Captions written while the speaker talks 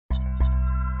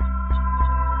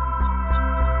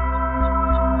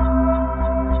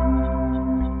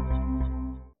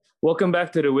Welcome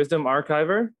back to the Wisdom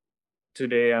Archiver.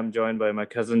 Today I'm joined by my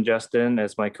cousin Justin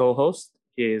as my co-host.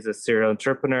 He is a serial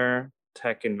entrepreneur,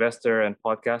 tech investor, and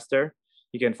podcaster.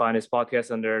 You can find his podcast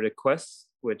under The Quest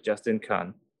with Justin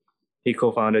Khan. He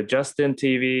co-founded Justin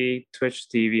TV, Twitch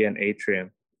TV, and Atrium.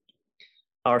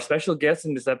 Our special guest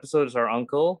in this episode is our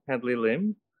uncle, Hentley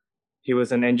Liem. He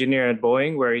was an engineer at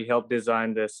Boeing where he helped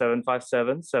design the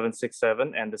 757,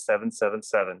 767, and the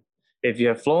 777. If you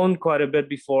have flown quite a bit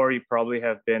before, you probably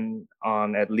have been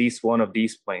on at least one of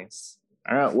these planes.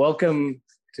 All right, welcome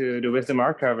to the Wisdom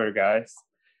Archiver, guys.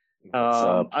 What's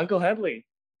up? Uncle Hentley.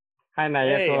 Hi,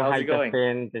 Nayato. Hey, how's Hi, it going?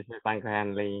 Justin. This is Uncle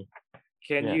Henley.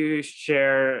 Can Yeah. you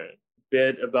share a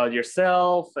bit about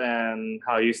yourself and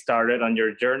how you started on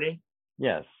your journey?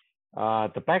 Yes.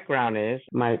 The background is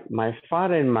my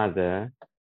father and mother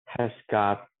has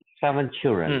got 7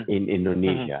 children in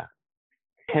Indonesia.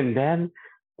 And then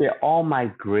they all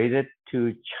migrated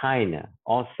to China,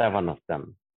 all 7 of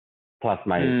them, plus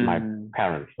my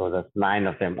parents. So that's 9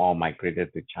 of them all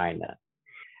migrated to China.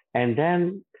 And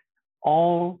then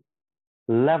all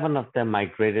 11 of them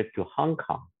migrated to Hong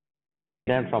Kong.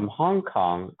 Then from Hong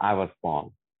Kong, I was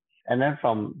born. And then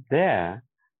from there,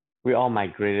 we all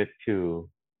migrated to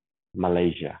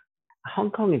Malaysia.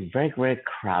 Hong Kong is very, very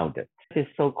crowded.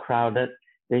 It's so crowded.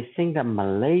 They think that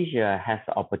Malaysia has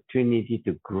the opportunity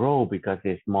to grow because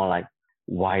it's more like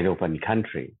wide open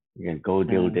country. You can go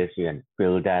do this, you can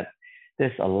build that.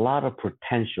 There's a lot of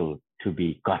potential to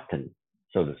be gotten,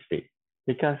 so to speak,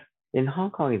 because in Hong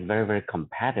Kong, it's very, very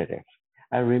competitive.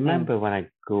 I remember when I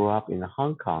grew up in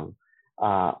Hong Kong,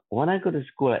 when I go to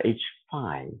school at age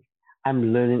 5,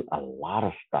 I'm learning a lot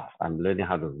of stuff. I'm learning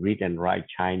how to read and write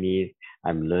Chinese.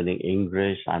 I'm learning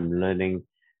English. I'm learning,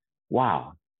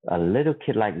 wow, a little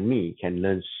kid like me can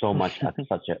learn so much at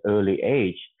such an early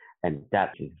age. And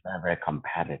that is very, very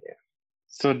competitive.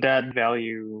 So that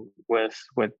value was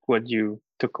what you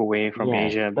took away from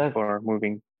Asia before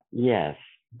moving? Yes,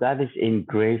 that is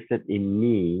engraved in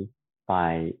me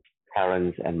by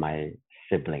parents and my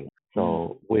siblings.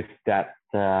 So with that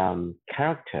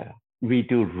character, we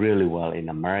do really well in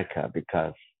America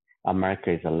because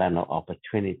America is a land of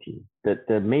opportunity.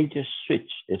 The major switch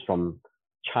is from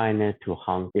China to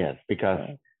Hong Kong, yes, because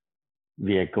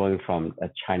we are going from a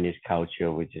Chinese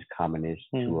culture, which is communist,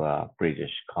 to a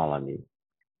British colony.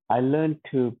 I learned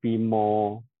to be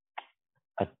more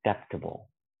adaptable.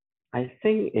 I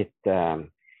think it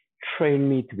trained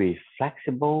me to be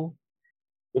flexible.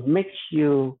 It makes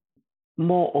you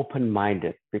more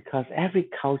open-minded because every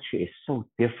culture is so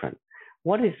different.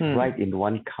 What is right in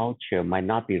one culture might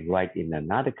not be right in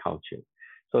another culture.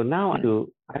 So now I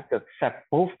have to accept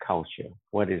both culture,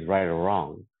 what is right or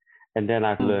wrong. And then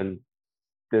I've learned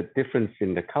the difference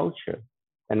in the culture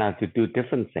and I have to do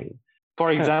different things. For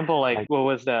example, like what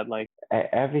was that like?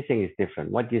 Everything is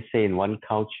different. What you say in one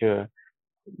culture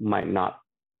might not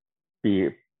be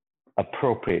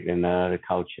appropriate in another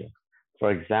culture.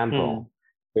 For example,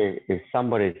 if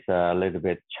somebody's a little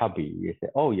bit chubby, you say,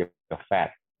 oh, you're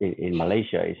fat. In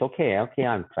Malaysia, it's okay,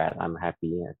 I'm fat, I'm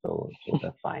happy, so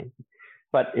that's fine.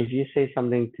 But if you say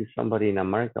something to somebody in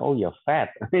America, oh, you're fat,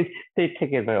 I mean, they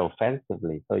take it very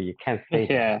offensively, so you can't say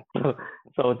that.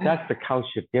 So that's the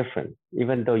culture difference.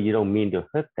 Even though you don't mean to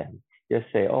hurt them, just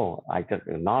say, oh, I just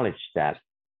acknowledge that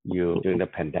during the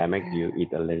pandemic, you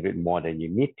eat a little bit more than you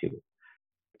need to.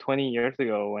 20 years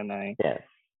ago, when I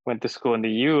went to school in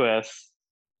the US,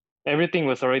 everything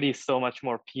was already so much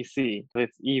more PC.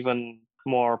 It's even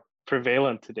more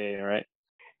prevalent today, right?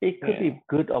 It could be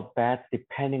good or bad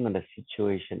depending on the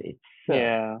situation itself.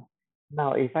 Yeah.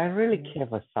 Now, if I really care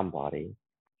for somebody,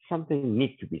 something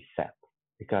needs to be said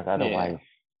because otherwise,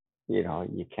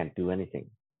 you can't do anything.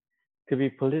 To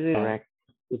be politically correct,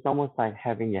 it's almost like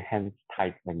having your hands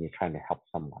tied when you're trying to help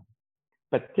someone.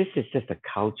 But this is just a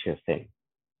culture thing.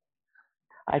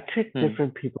 I treat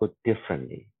different people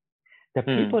differently. The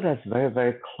people that's very,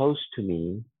 very close to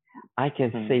me, I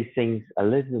can say things a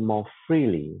little bit more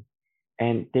freely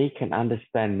and they can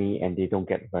understand me and they don't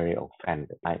get very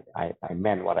offended. I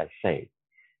meant what I say.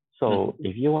 So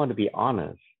if you want to be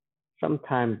honest,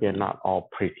 sometimes they're not all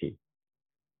pretty.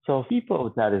 So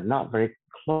people that is not very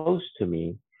close to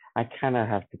me, I kind of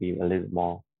have to be a little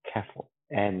more careful.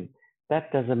 And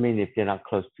that doesn't mean if they're not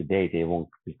close today, they won't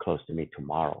be close to me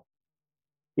tomorrow.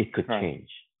 It could change.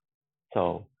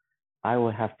 So I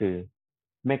will have to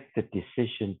make the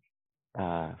decision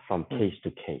from case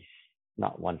to case,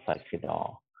 not one size fits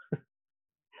all.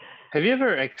 Have you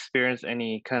ever experienced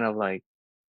any kind of like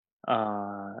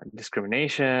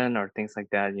discrimination or things like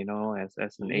that,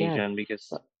 as an Asian?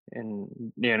 Because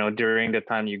during the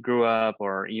time you grew up,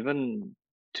 or even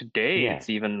today Yes. it's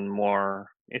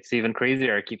even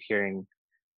crazier. I keep hearing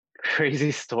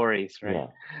crazy stories, right?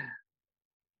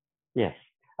 Yes.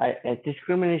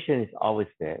 Discrimination is always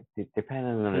there,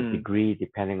 depending on the degree,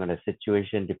 depending on the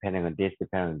situation, depending on this,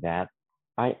 depending on that.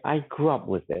 I grew up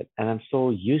with it, and I'm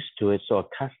so used to it, so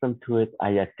accustomed to it, I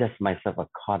adjust myself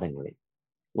accordingly.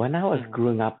 When I was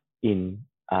growing up in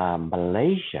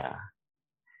Malaysia,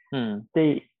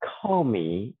 they call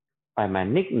me by my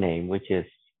nickname, which is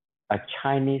a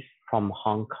Chinese from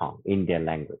Hong Kong in their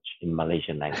language, in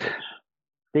Malaysian language.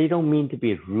 They don't mean to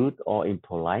be rude or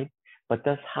impolite, but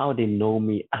that's how they know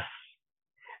me as.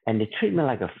 And they treat me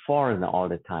like a foreigner all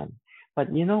the time.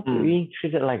 But being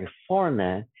treated like a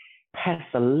foreigner has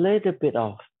a little bit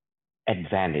of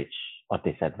advantage or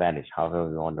disadvantage, however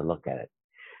you want to look at it.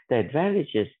 The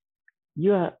advantage is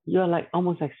you're like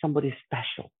almost like somebody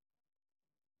special.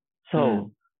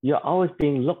 So you're always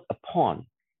being looked upon.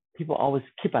 People always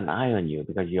keep an eye on you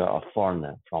because you're a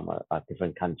foreigner from a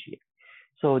different country.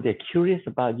 So they're curious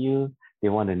about you. They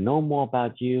want to know more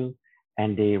about you,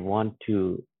 and they want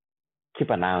to keep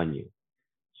an eye on you.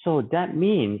 So that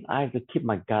means I have to keep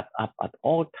my guard up at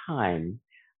all times.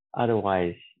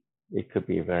 Otherwise, it could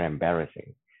be very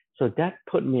embarrassing. So that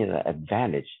put me at an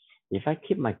advantage. If I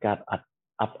keep my guard up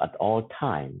at all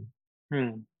times,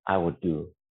 I would do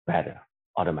better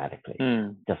automatically,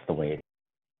 just the way it is.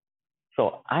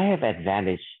 So I have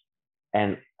advantage,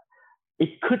 and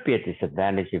it could be a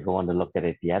disadvantage if you want to look at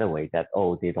it the other way, that,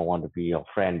 they don't want to be your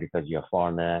friend because you're a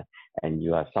foreigner and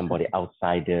you are somebody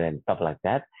outsider and stuff like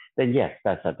that. Then yes,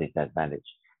 that's a disadvantage.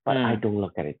 But I don't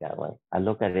look at it that way. I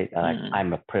look at it like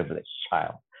I'm a privileged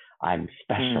child. I'm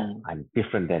special. I'm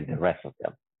different than the rest of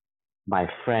them. My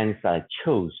friends I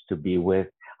chose to be with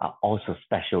are also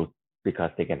special because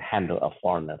they can handle a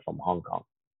foreigner from Hong Kong.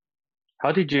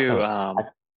 How did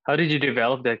you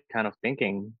develop that kind of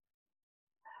thinking?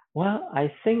 Well,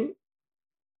 I think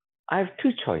I have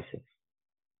two choices.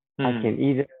 I can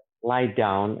either lie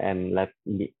down and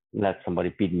let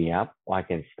somebody beat me up, or I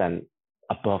can stand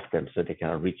above them so they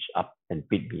cannot reach up and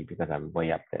beat me because I'm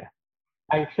way up there.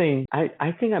 I think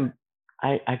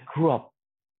I grew up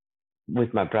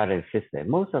with my brother and sister.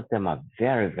 Most of them are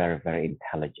very, very, very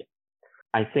intelligent.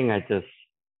 I think I just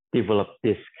developed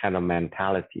this kind of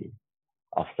mentality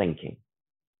of thinking.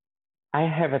 I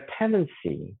have a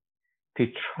tendency to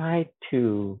try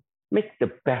to make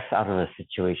the best out of a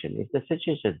situation. If the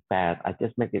situation is bad, I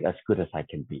just make it as good as I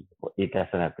can be. It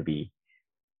doesn't have to be,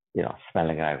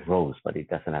 smelling like rose, but it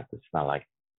doesn't have to smell like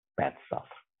bad stuff.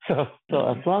 So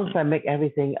as long as I make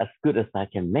everything as good as I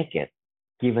can make it,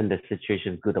 given the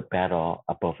situation good or bad or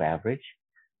above average,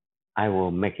 I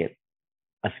will make it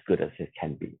as good as it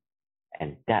can be.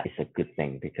 And that is a good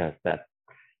thing because that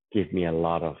gives me a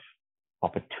lot of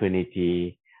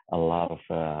opportunity, a lot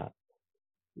of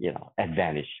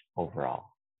advantage overall.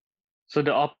 So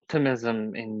the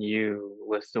optimism in you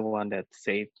was the one that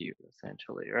saved you,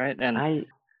 essentially, right? And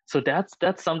so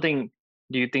that's something.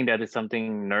 Do you think that is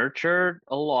something nurtured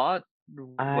a lot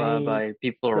by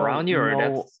people around you, or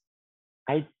that's?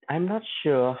 I'm not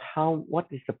sure what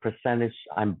is the percentage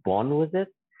I'm born with it.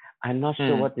 I'm not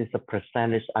sure what is the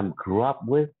percentage I grew up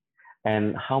with,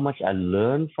 and how much I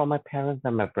learned from my parents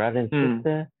and my brother and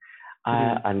sister,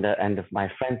 and my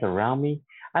friends around me.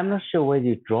 I'm not sure where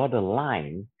you draw the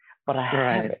line, but I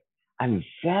have it. I'm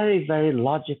very, very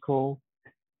logical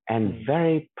and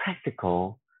very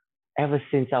practical ever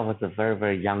since I was a very,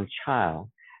 very young child.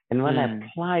 And when I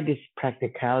apply this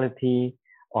practicality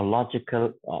or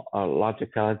logicality,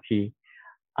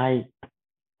 I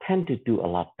tend to do a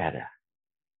lot better.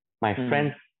 My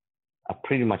friends are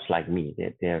pretty much like me.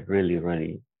 They're really,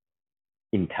 really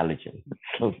intelligent.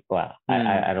 So,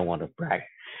 I don't want to brag,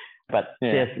 but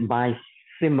there's my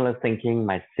similar thinking,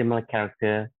 my similar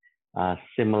character,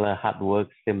 similar hard work,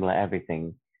 similar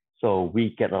everything. So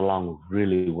we get along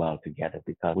really well together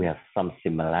because we have some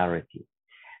similarity.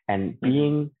 And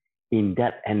being in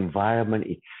that environment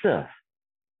itself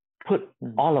put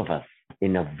all of us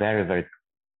in a very, very,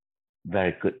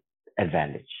 very good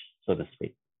advantage, so to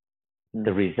speak.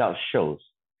 The result shows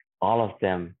all of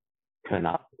them turn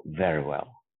out very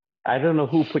well. I don't know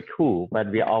who put who,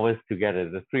 but we're always together.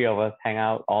 The three of us hang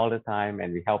out all the time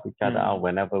and we help each other out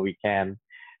whenever we can.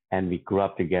 And we grew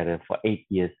up together for 8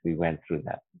 years. We went through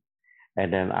that.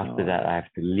 And then after that, I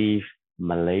have to leave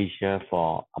Malaysia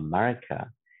for America.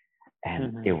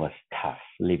 And it was tough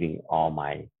leaving all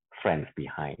my friends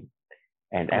behind.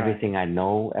 And everything I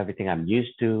know, everything I'm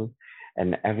used to,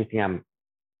 and everything I'm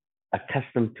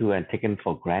accustomed to and taken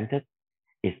for granted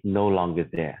is no longer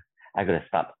there. I got to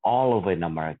start all over in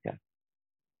America.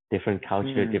 Different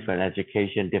culture, different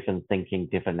education, different thinking,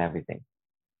 different everything.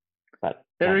 But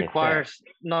that like requires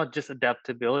not just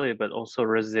adaptability, but also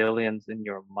resilience in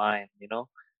your mind,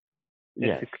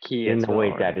 yes, it's key in as a well, way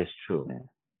right? that is true. Yeah.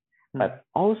 But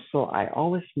also, I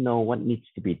always know what needs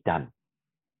to be done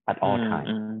at all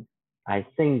times. I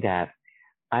think that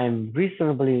I'm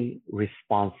reasonably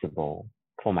responsible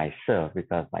for myself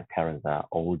because my parents are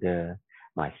older.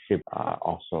 My siblings are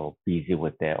also busy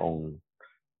with their own,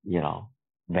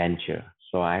 venture.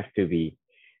 So I have to be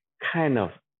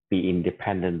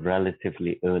independent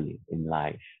relatively early in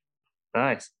life.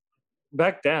 Nice.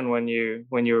 Back then, when you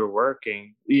were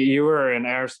working, you were an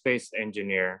aerospace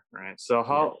engineer, right? So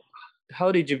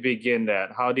how did you begin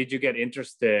that? How did you get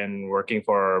interested in working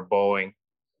for Boeing?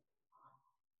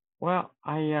 Well,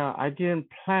 I didn't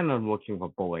plan on working for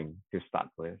Boeing to start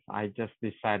with. I just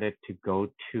decided to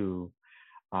go to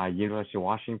University of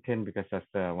Washington because that's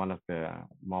one of the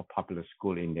more popular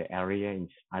school in the area.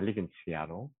 I live in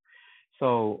Seattle.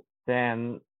 So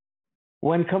then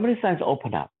when computer science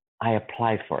opened up, I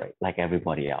applied for it like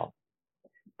everybody else.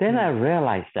 Then I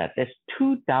realized that there's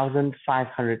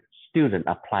 2,500 students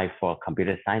apply for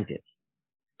computer scientists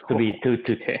to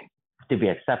be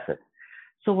accepted.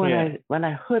 So when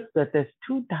I heard that there's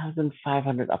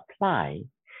 2,500 apply,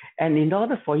 and in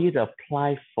order for you to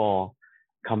apply for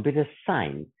computer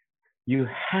science, you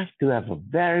have to have a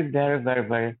very, very, very,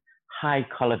 very high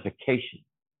qualification.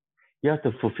 You have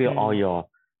to fulfill all your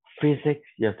physics,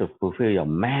 you have to fulfill your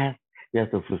math, you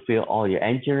have to fulfill all your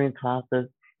engineering classes,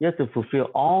 you have to fulfill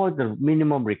all the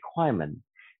minimum requirements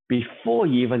before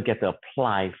you even get to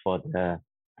apply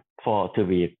to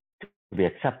be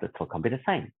accepted for computer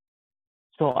science.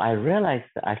 So I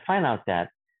find out that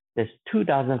there's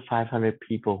 2,500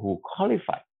 people who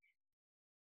qualify.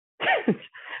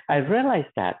 I realized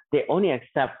that they only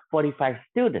accept 45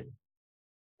 students.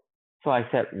 So I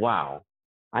said, wow,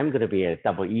 I'm going to be a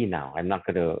double E now. I'm not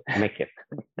going to make it.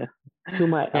 To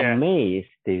my amaze,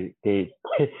 they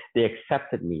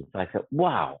accepted me. So I said,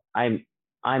 wow, I'm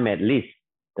at least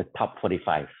the top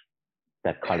 45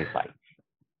 that qualified.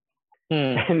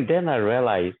 And then I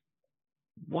realized,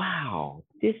 wow,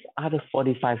 these other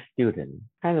 45 students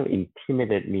kind of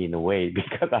intimidate me in a way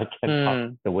because I can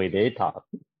talk the way they talk.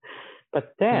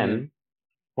 But then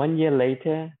 1 year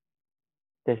later,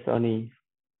 there's only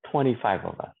 25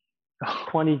 of us.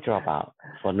 20 drop out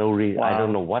for no reason. Wow. I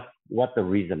don't know what the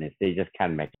reason is. They just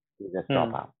can't make it. They just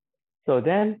drop out. So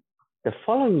then the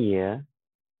following year,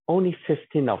 only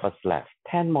 15 of us left.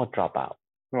 10 more drop out.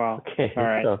 Wow. Okay. All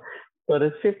right. So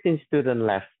there's 15 students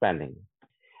left standing.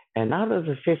 And out of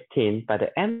the 15, by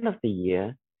the end of the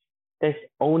year, there's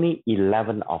only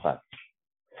 11 of us.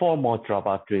 4 more drop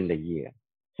out during the year.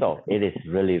 So it is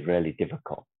really, really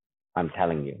difficult. I'm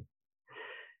telling you.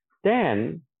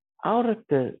 Then out of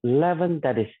the 11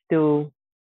 that is still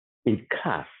in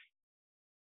class,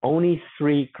 only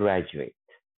 3 graduate.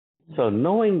 So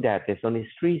knowing that there's only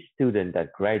 3 students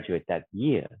that graduate that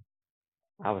year,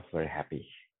 I was very happy.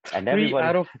 And 3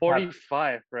 out of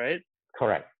 45, right?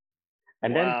 Correct.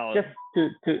 And then just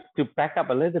to back up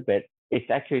a little bit,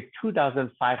 it's actually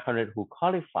 2,500 who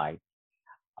qualified.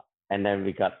 And then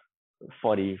we got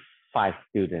 45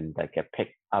 students that get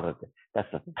picked out of it.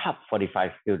 That's the top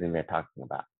 45 students we're talking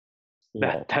about.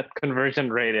 That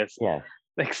conversion rate is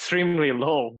extremely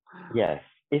low. Yes.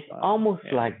 It's almost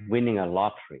like winning a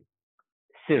lottery.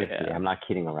 Seriously, I'm not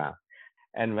kidding around.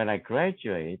 And when I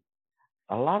graduate,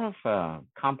 a lot of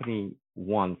company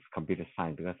wants computer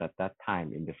science because at that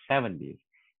time in the 70s,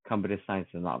 computer science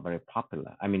is not very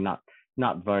popular. I mean,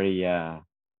 not very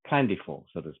plentiful,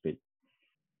 so to speak.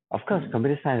 Of course,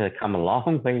 computer science has come a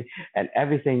long way, and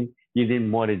everything, you need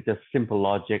more than just simple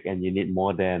logic, and you need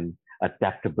more than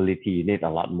adaptability. You need a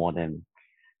lot more than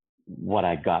what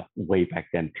I got way back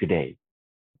then today.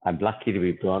 I'm lucky to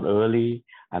be born early.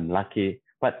 I'm lucky.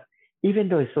 But even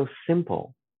though it's so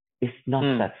simple, it's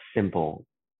not that simple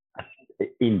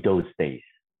in those days.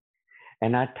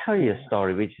 And I'll tell you a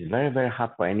story which is very, very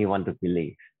hard for anyone to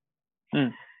believe.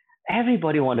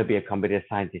 Everybody wanted to be a computer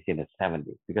scientist in the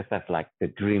 70s because that's like the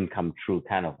dream come true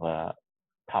kind of a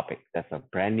topic. That's a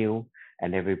brand new,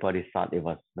 and everybody thought it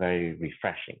was very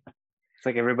refreshing. It's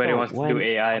like everybody wants to do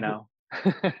AI now.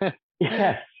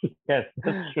 Yes,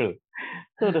 that's true.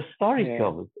 So the story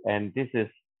goes, and this is,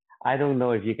 I don't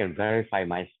know if you can verify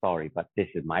my story, but this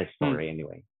is my story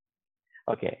anyway.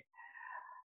 Okay.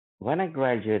 When I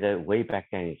graduated way back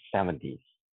in the 70s,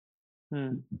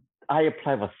 I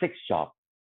applied for 6 jobs.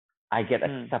 I get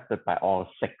accepted by all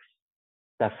 6.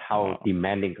 That's how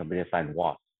demanding computer science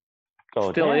was.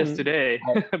 So still is today,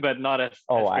 but not as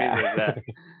crazy as that.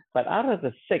 But out of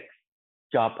the 6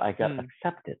 jobs I got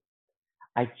accepted,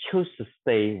 I chose to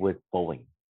stay with Boeing.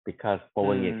 because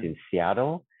Boeing is in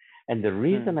Seattle. And the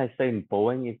reason I stay in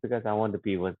Boeing is because I want to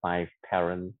be with my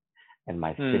parents and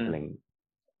my siblings.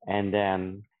 And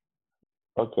then,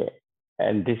 okay,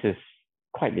 and this is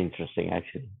quite interesting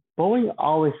actually. Boeing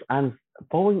always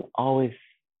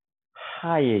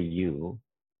hire you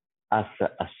as an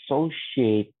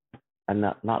associate,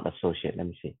 not associate, let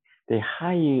me see. They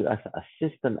hire you as an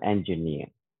assistant engineer.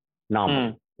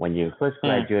 Normally, when you first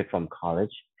graduate from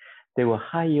college, they will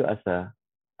hire you as an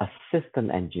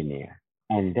assistant engineer.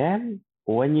 And then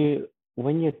when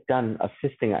you're done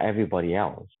assisting everybody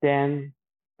else, then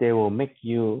they will make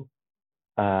you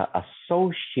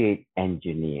associate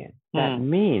engineer. That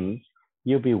means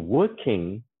you'll be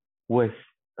working with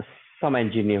some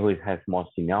engineer who has more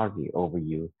seniority over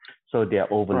you. So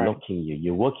they're overlooking you.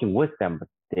 You're working with them, but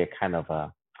they're kind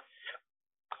of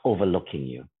overlooking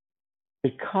you.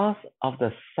 Because of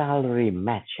the salary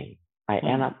matching, I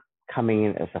end up coming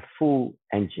in as a full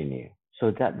engineer. So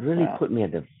that really put me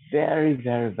at a very,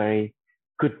 very, very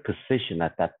good position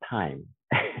at that time.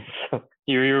 So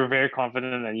you were very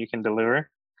confident that you can deliver?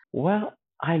 Well,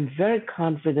 I'm very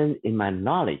confident in my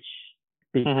knowledge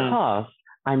because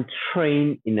I'm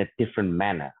trained in a different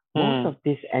manner. Most of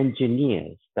these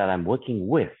engineers that I'm working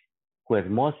with who have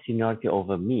more seniority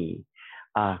over me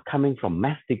are coming from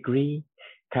math degree,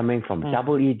 coming from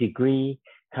double E degree,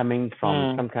 coming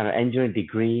from some kind of engineering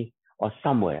degree, or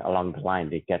somewhere along the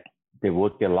line they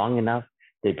work there long enough,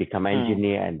 they become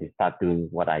engineer and they start doing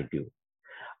what I do.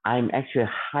 I'm actually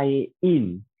hired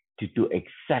in to do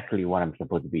exactly what I'm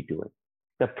supposed to be doing.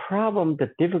 The problem,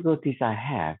 the difficulties I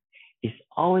have is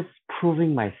always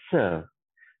proving myself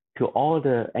to all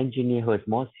the engineer who has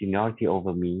more seniority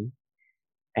over me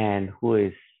and who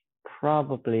is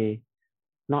probably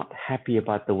not happy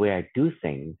about the way I do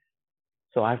things.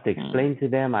 So I have to explain to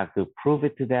them, I have to prove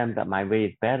it to them that my way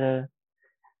is better.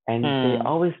 And they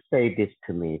always say this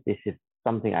to me. This is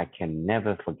something I can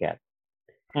never forget.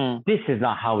 This is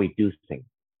not how we do things.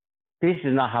 This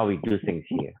is not how we do things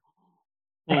here.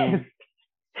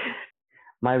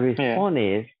 My response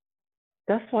is,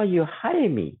 that's why you hire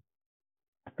me.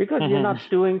 Because you're not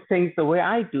doing things the way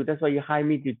I do. That's why you hire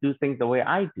me to do things the way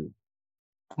I do.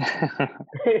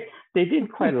 They didn't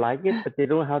quite like it, but they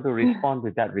don't know how to respond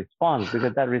to that response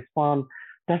because that response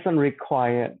doesn't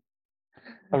require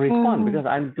a response because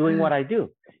I'm doing what I do.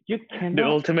 You cannot the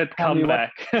ultimate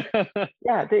comeback.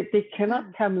 They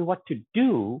cannot tell me what to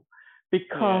do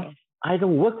because I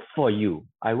don't work for you.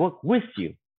 I work with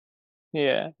you.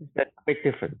 Yeah. That's a big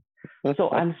difference. So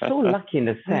I'm so lucky in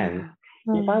the sense,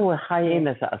 if I were hired in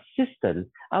as an assistant,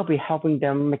 I'll be helping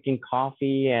them making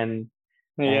coffee and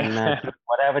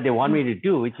whatever they want me to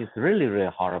do, which is really,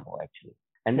 really horrible actually.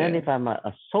 And then if I'm an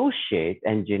associate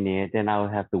engineer, then I'll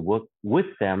have to work with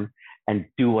them and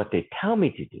do what they tell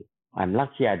me to do. I'm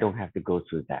lucky I don't have to go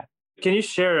through that. Can you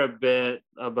share a bit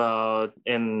about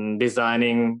in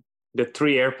designing the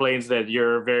 3 airplanes that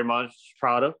you're very much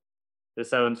proud of? The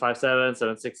 757,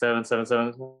 767,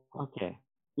 77? Okay.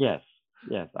 Yes.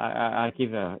 I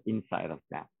give an insight of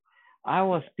that. I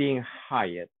was being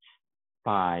hired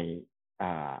by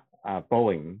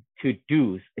Boeing to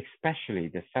do especially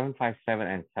the 757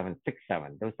 and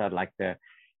 767. Those are like the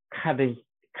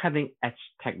cutting edge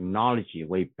technology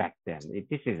way back then.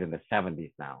 This is in the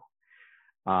 70s now.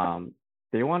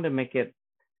 They want to make it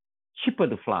cheaper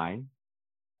to fly,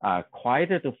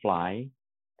 quieter to fly,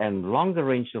 and longer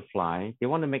range to fly. They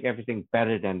want to make everything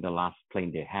better than the last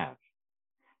plane they have.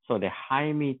 So they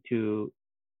hire me to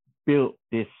build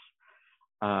this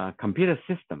computer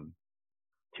system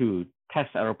to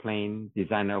test airplane,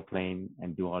 design airplane,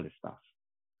 and do all this stuff.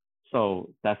 So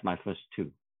that's my first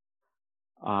 2.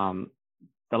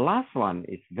 The last one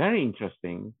is very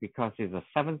interesting because it's a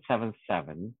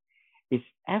 777. It's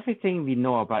everything we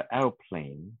know about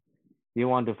airplane. We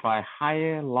want to fly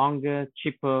higher, longer,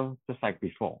 cheaper, just like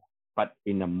before, but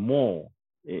in a more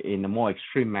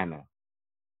extreme manner.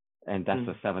 And that's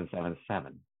the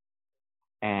 777.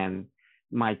 And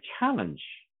my challenge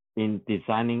in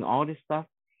designing all this stuff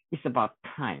is about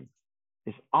time.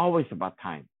 It's always about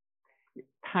time.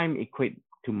 Time equates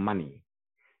to money.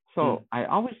 So I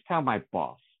always tell my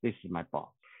boss, this is my boss,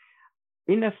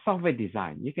 in a software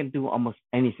design, you can do almost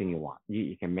anything you want.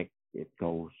 You can make it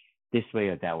go this way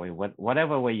or that way.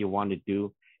 Whatever way you want to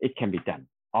do, it can be done,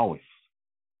 always.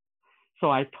 So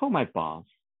I told my boss,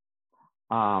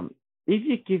 if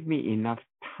you give me enough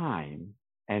time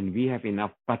and we have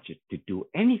enough budget to do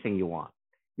anything you want,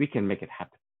 we can make it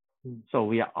happen. So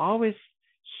we are always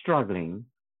struggling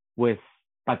with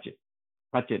budget.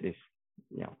 Budget is,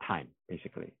 time,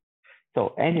 basically.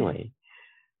 So anyway,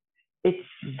 it's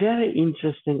very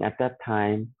interesting at that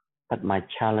time. but my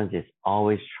challenge is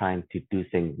always trying to do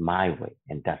things my way,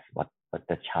 and that's what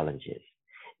the challenge is.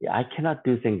 Yeah, I cannot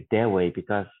do things their way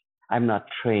because I'm not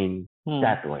trained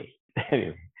that way.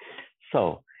 Anyway,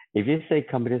 so if you say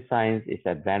computer science is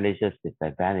advantages,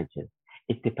 disadvantages,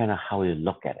 it depends on how you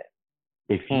look at it.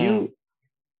 If you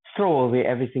throw away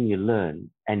everything you learn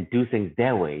and do things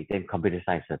their way, then computer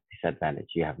science is a disadvantage.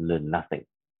 You have learned nothing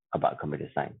about computer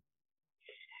science.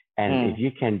 And if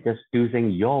you can just do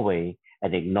things your way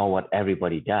and ignore what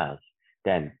everybody does,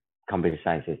 then computer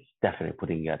science is definitely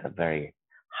putting you at a very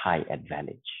high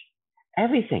advantage.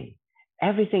 Everything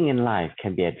in life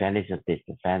can be advantage or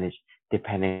disadvantage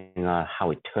depending on how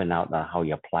it turned out or how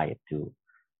you apply it to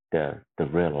the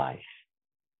real life.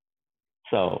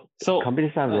 So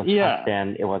computer science was hard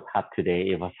then, it was hard today,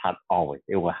 it was hard always.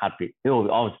 It will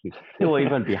always be. It will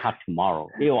even be hard tomorrow.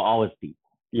 It will always be.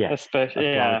 Yeah. Especially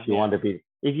if you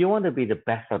want to be the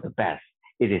best of the best,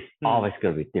 it is always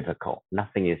going to be difficult.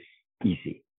 Nothing is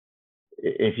easy.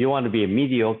 If you want to be a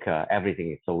mediocre,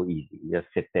 everything is so easy. You just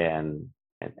sit there and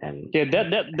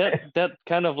that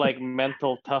kind of like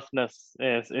mental toughness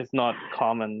is not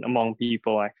common among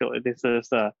people. Actually, this is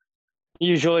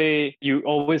usually you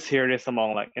always hear this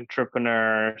among like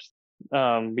entrepreneurs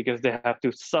because they have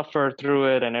to suffer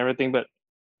through it and everything. But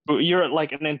you're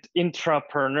like an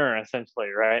intrapreneur essentially,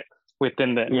 right?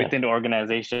 Within the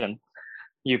organization,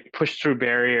 you push through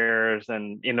barriers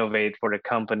and innovate for the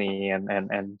company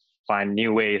and find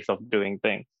new ways of doing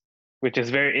things, which is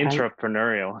very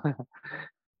entrepreneurial.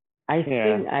 I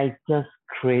think I just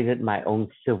created my own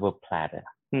silver platter,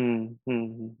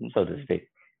 so to speak.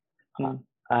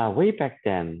 Way back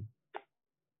then,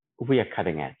 we are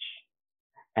cutting edge.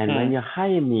 And when you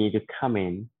hire me to come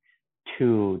in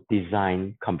to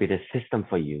design computer system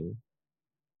for you,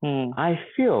 I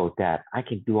feel that I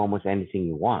can do almost anything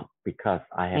you want because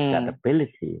I have that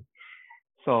ability.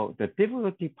 So the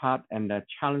difficulty part and the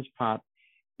challenge part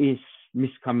is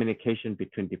miscommunication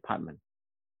between departments.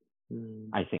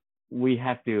 I think we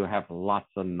have to have lots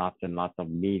and lots of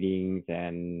meetings,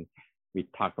 and we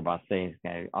talk about things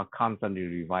that are constantly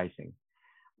revising.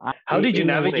 How did you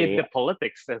navigate the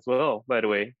politics as well, by the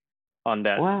way, on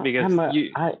that? Well, because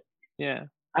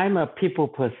I'm a people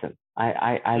person.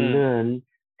 I learn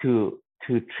to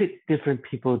treat different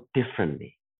people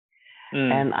differently.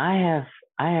 And I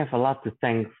have a lot to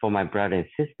thank for my brother and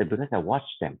sister because I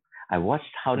watched them. I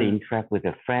watched how they interact with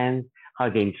their friends, how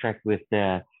they interact with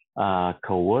their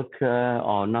co-worker,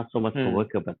 or not so much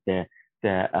co-worker, but their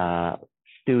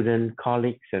student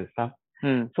colleagues and stuff.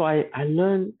 So I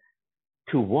learned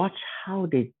to watch how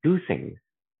they do things.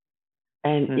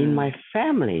 And in my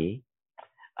family,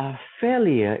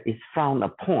 failure is frowned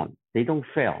upon. They don't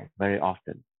fail very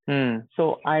often.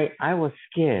 So I was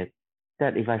scared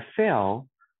that if I fail,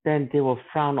 then they will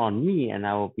frown on me and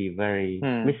I will be very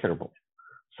miserable.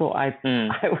 So I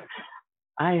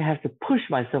have to push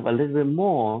myself a little bit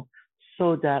more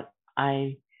so that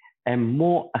I am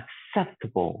more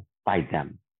acceptable by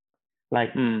them.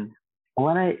 Like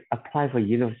when I applied for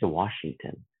University of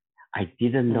Washington, I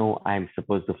didn't know I'm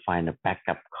supposed to find a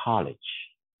backup college.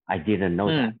 I didn't know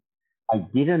that. I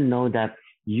didn't know that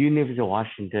University of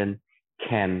Washington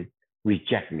can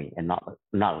reject me and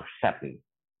not accept me.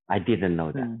 I didn't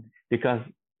know that because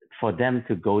for them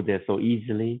to go there so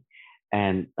easily,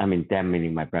 and I mean them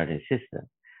meaning my brother and sister,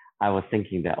 I was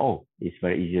thinking that, oh, it's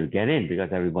very easy to get in because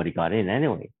everybody got in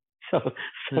anyway. So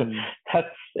that's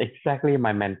exactly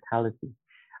my mentality.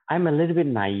 I'm a little bit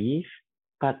naive,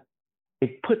 but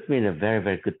it puts me in a very,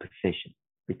 very good position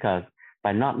because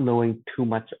by not knowing too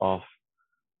much of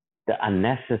the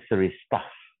unnecessary stuff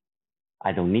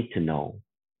I don't need to know,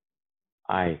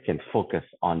 I can focus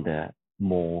on the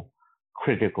more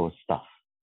critical stuff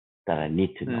that I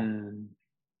need to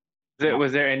know.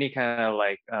 Was there any kind of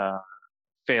like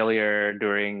failure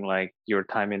during like your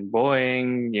time in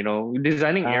Boeing? You know,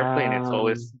 designing airplane, it's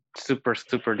always super,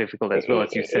 super difficult as well,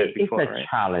 as you said before. It's a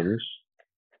challenge.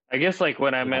 I guess like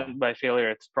what I meant by failure,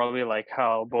 it's probably like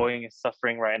how Boeing is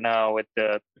suffering right now with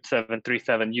the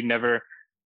 737. You never,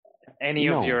 any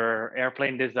of your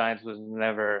airplane designs was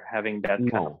never having that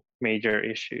kind of major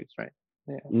issues, right?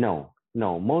 No.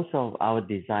 Most of our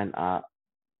design are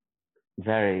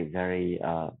very, very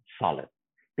solid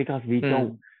because we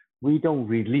don't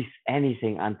release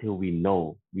anything until we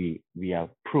know we are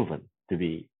proven to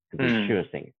be sure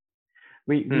things.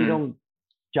 We don't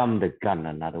jump the gun.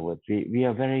 In other words, we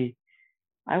are very,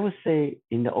 I would say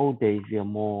in the old days, we are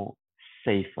more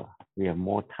safer. We have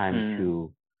more time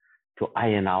to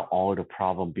iron out all the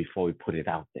problem before we put it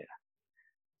out there.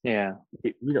 Yeah.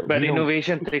 But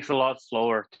innovation takes a lot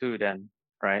slower too then.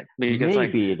 right? Because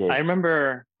Maybe it is. I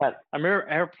remember But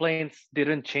airplanes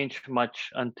didn't change much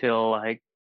until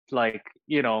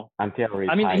until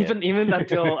I mean retired. even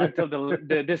until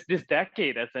this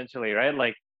decade essentially, right?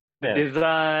 Like the Yes.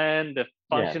 design, the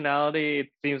Yes. functionality, it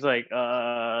seems like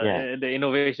Yes. the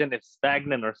innovation is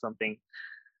stagnant or something.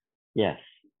 Yes.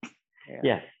 Yeah.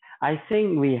 Yes. I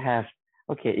think we have,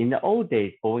 okay, in the old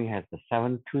days, Boeing has the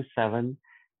 727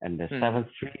 and the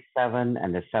 737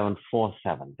 and the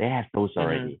 747. They have those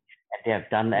already. And they have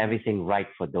done everything right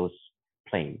for those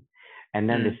planes. And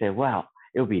then they say, well,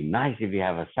 it would be nice if you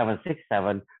have a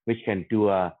 767, which can do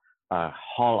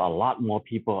haul a lot more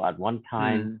people at one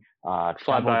time.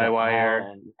 Fly by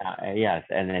wire. Yes,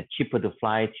 and cheaper to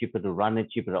fly, cheaper to run it,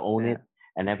 cheaper to own it,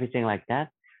 and everything like that.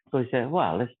 So he said,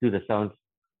 well, let's do the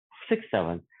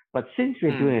 767. But since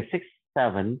we're doing a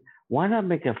 67, why not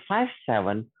make a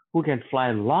 57 who can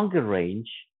fly longer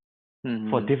range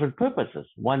for different purposes?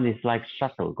 One is like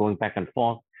shuttle going back and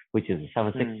forth, which is a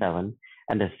 767,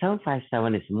 and the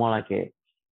 757 is more like the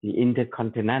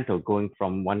intercontinental going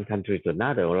from one country to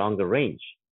another, or longer range.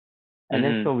 And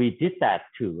then so we did that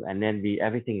too, and then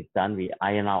everything is done. We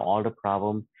iron out all the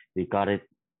problems. We got it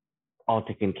all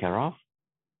taken care of.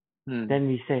 Then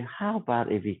we say, how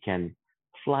about if we can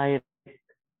fly it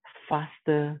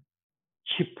faster,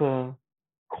 cheaper,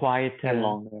 quieter,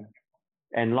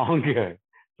 and longer.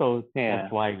 So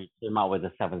that's why we came out with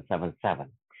the 777.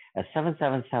 A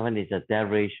 777 is a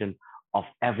derivation of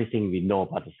everything we know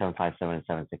about the 757 and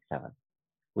 767,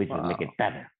 which is make it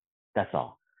better. That's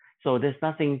all. So there's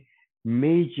nothing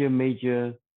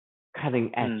major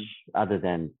cutting edge other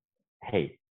than,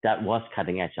 hey, that was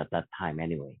cutting edge at that time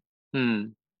anyway.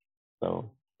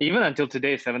 So even until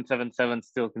today, 777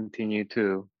 still continue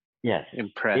to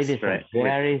impress. It is a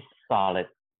very solid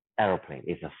airplane.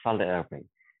 It's a solid airplane.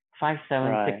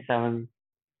 5767,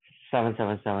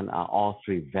 777 are all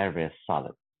three very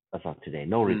solid as of today.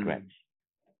 No regrets.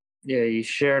 Yeah, you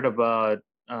shared about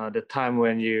the time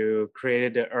when you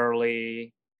created the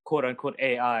early quote unquote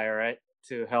AI, right,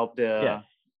 to help the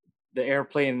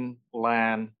airplane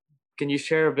land. Can you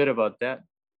share a bit about that?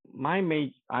 My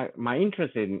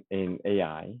interest in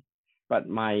AI, but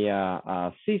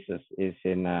my thesis is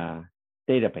in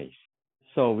database.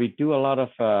 So we do a lot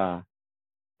of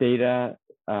data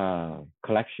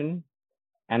collection,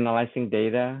 analyzing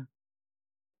data,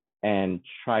 and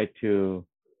try to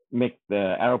make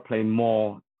the airplane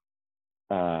more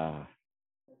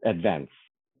advanced.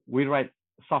 We write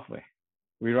software.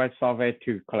 We write software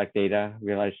to collect data.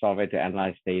 We write software to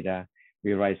analyze data.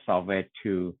 We write software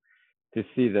to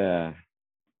see the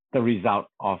result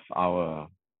of our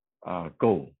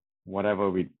goal. Whatever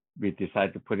we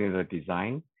decide to put in the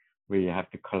design, we have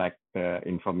to collect the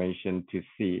information to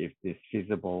see if it's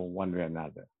feasible one way or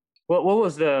another. What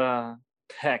was the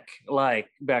tech like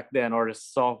back then, or the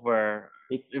software?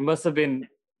 It must have been.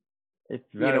 It's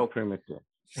very primitive.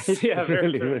 It's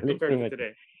really primitive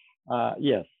today.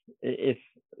 Yes, it's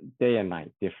day and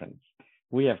night difference.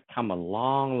 We have come a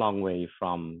long way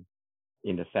from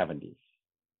in the 70s.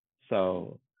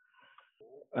 So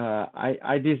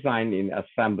I designed in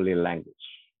assembly language,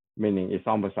 meaning it's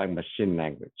almost like machine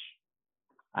language.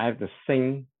 I have to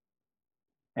think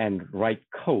and write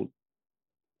code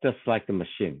just like the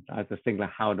machine. I have to think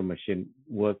like how the machine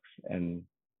works and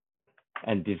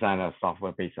design our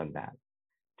software based on that.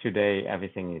 Today,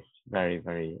 everything is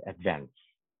very advanced.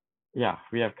 Yeah,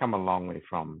 we have come a long way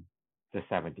from the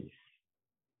 70s.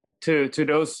 To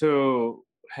those who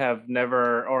have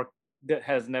never or that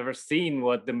has never seen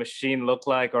what the machine looked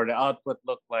like or the output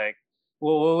looked like,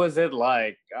 what was it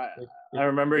like? I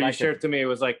remember like you shared to me it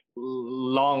was like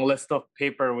long list of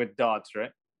paper with dots,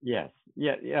 right? Yes,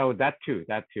 oh, that too.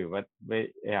 But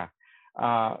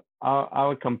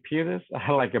our computers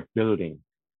are like a building.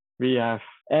 We have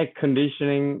air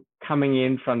conditioning coming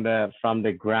in from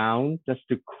the ground just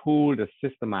to cool the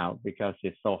system out because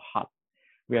it's so hot.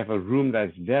 We have a room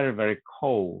that's very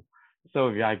cold. So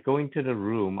if I go into the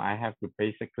room, I have to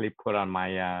basically put on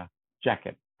my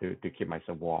jacket to keep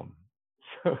myself warm.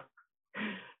 So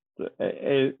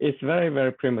it's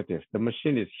very primitive. The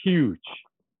machine is huge.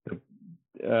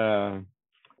 I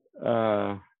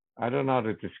don't know how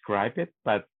to describe it,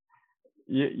 but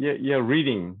you're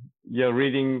reading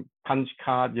punch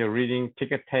card, you're reading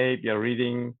ticket tape, you're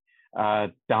reading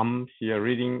dumps, you're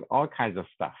reading all kinds of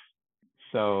stuff.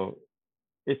 So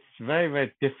it's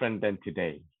very different than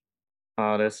today.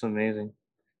 Oh, that's amazing.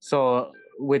 So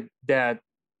with that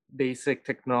basic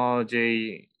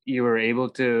technology, you were able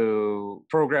to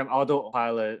program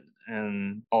autopilot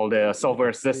and all the software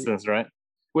assistance, right?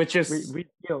 Which is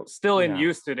still in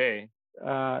use today.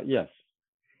 Yes.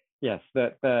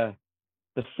 The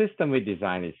the system we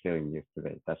design is still in use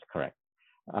today. That's correct.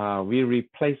 We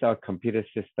replace our computer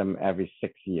system every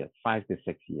 6 years, 5 to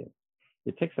 6 years.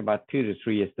 It takes about 2 to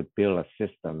 3 years to build a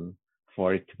system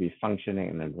for it to be functioning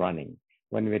and then running.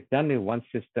 When we're done with one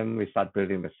system, we start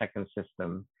building the second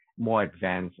system, more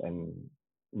advanced and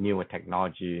newer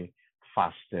technology,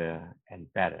 faster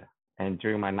and better. And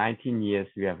during my 19 years,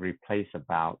 we have replaced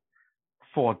about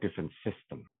 4 different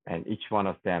systems, and each one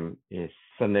of them is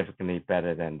significantly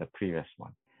better than the previous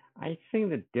one. I think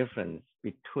the difference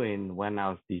between when I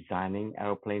was designing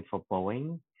airplanes for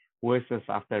Boeing versus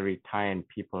after I retire and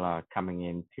people are coming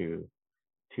in to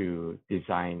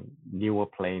design newer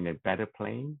plane and better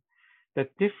plane, the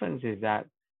difference is that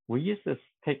we used to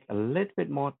take a little bit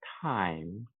more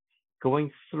time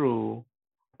going through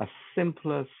a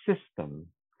simpler system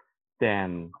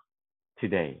than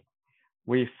today.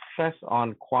 We stress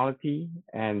on quality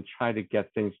and try to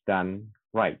get things done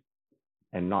right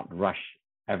and not rush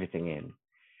everything in.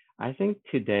 I think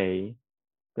today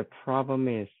the problem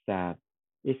is that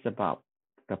it's about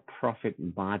the profit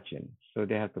margin. So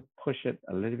they have to push it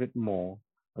a little bit more,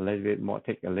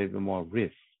 take a little bit more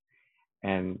risk.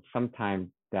 And sometimes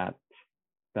that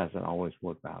doesn't always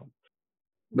work out.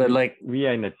 But like we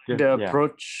are in the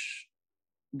approach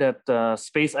that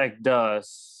SpaceX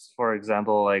does, for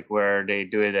example, like where they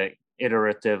do it like,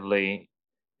 iteratively,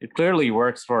 it clearly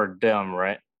works for them,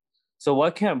 right? So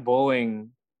why can't Boeing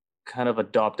kind of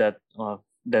adopt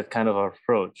that kind of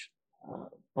approach?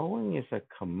 Boeing is a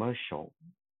commercial,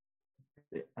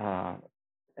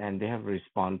 and they have to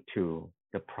respond to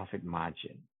the profit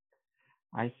margin.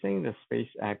 I think the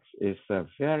SpaceX is a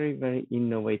very, very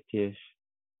innovative,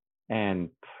 and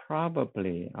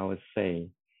probably I would say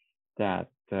that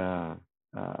the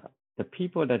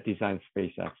people that design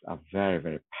SpaceX are very,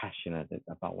 very passionate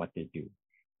about what they do.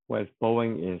 Whereas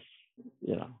Boeing is,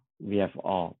 we have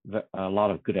a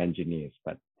lot of good engineers,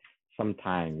 but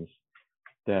sometimes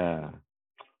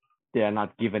they are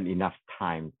not given enough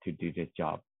time to do their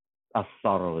job as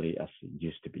thoroughly as it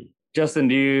used to be. Justin,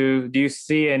 do you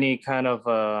see any kind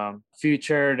of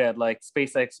future that like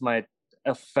SpaceX might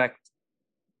affect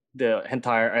the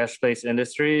entire aerospace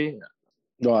industry?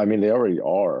 No, I mean they already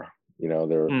are.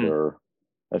 They're.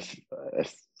 I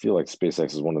feel like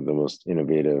SpaceX is one of the most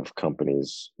innovative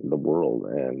companies in the world,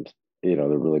 and they're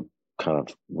really kind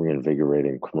of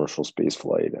reinvigorating commercial space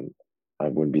flight. And I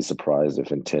wouldn't be surprised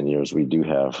if in 10 years we do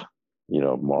have,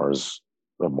 a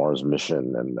Mars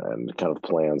mission and kind of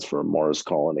plans for a Mars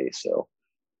colony. So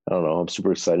I don't know. I'm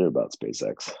super excited about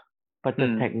SpaceX. But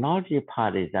the technology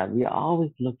part is that we are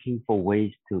always looking for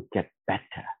ways to get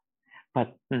better.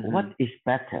 But what is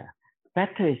better?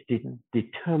 Better is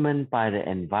determined by the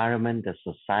environment, the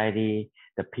society,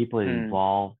 the people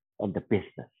involved, and the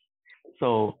business.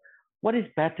 So what is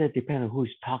better depends on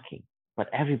who's talking, but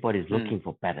everybody's looking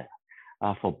for better.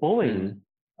 For Boeing,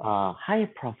 higher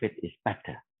profit is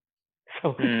better.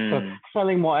 So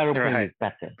selling more airplanes is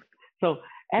better. So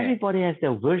everybody has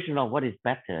their version of what is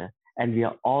better, and we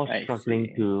are all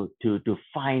struggling to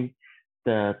find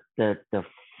the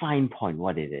fine point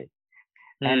what it is.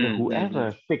 And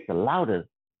whoever speaks the loudest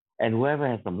and whoever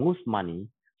has the most money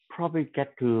probably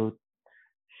get to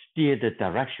steer the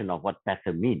direction of what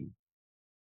better means,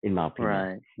 in my opinion.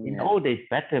 Right. In old days,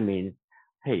 better means,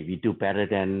 hey, we do better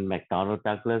than McDonnell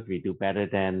Douglas, we do better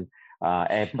than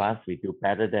Airbus, we do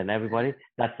better than everybody.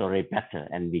 That's already better,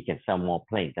 and we can sell more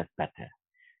planes. That's better.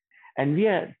 And we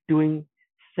are doing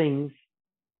things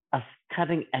as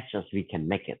cutting edge as we can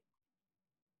make it,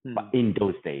 but in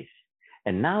those days.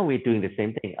 And now we're doing the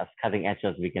same thing as cutting edge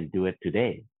as we can do it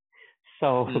today.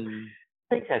 So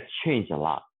things have changed a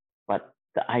lot, but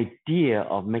the idea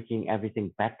of making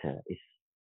everything better is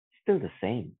still the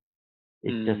same.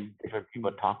 It's just different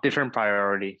people talking. Different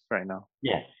priorities right now.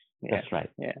 Yes, that's right.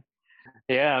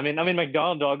 Yeah. I mean,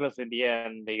 McDonnell Douglas in the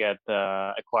end they got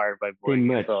acquired by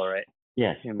Boeing as well, right?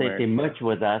 Yes, they merged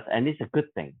with us, and it's a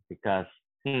good thing because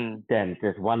then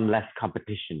there's one less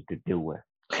competition to deal with.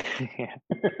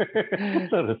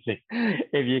 So to speak,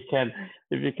 if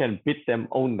you can beat them,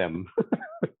 own them.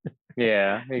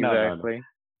 Yeah, exactly.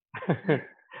 No.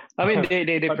 I mean,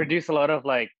 they produce a lot of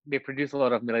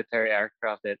military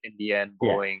aircraft that in the end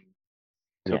Boeing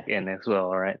took in as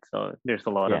well, right? So there's a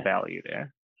lot of value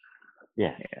there.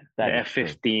 Yes, the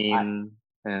F-15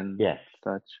 and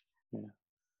such.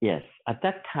 Yes, at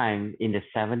that time in the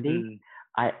 70s,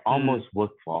 I almost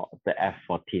worked for the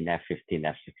F-14, F-15,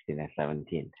 F-16,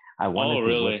 F-17. I wanted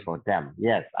to work for them.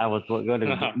 Yes, I was going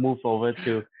to move over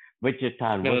to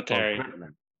Wichita and work for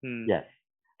Grumman. Yes,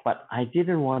 but I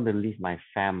didn't want to leave my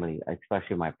family,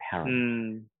 especially my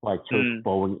parents. So I chose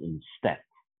Boeing instead.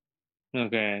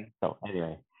 Okay. So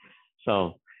anyway,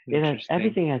 so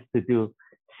everything has to do.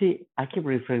 See, I keep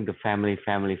referring to family,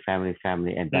 family, family,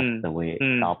 family, and that's the way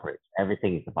it operates.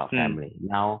 Everything is about family.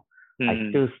 Now, I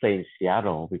still stay in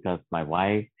Seattle because my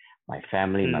wife, my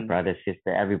family, my brother,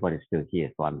 sister, everybody's still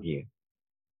here, so I'm here.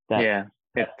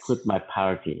 That's my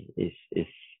priority is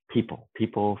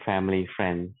people, family,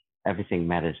 friends. Everything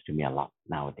matters to me a lot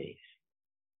nowadays.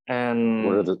 And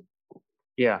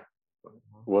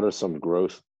what are some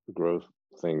growth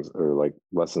things or like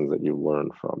lessons that you've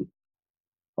learned from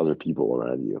other people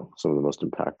around you? Some of the most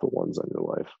impactful ones in your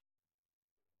life.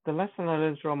 The lesson I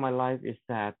learned from my life is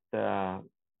that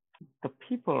the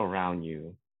people around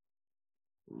you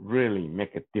really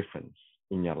make a difference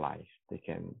in your life. They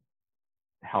can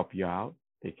help you out.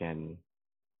 They can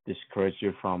discourage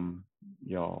you from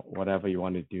your whatever you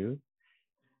want to do.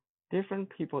 Different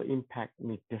people impact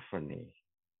me differently.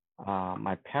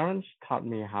 My parents taught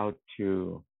me how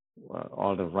to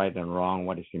all the right and wrong,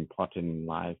 what is important in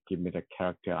life, give me the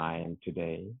character I am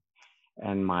today.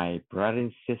 And my brother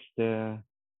and sister,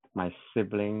 my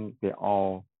sibling, they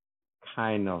all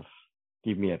kind of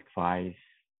give me advice.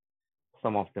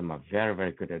 Some of them are very,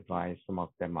 very good advice. Some of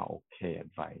them are okay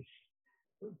advice.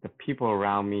 The people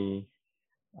around me,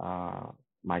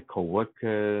 my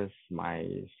coworkers, my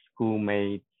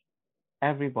schoolmates,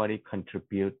 everybody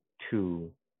contribute to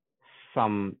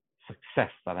some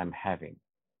success that I'm having.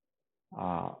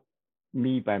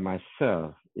 Me by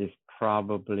myself is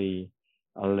probably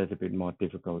a little bit more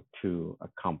difficult to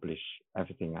accomplish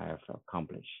everything I have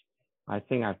accomplished. I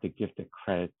think I have to give the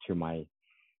credit to my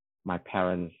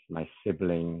parents, my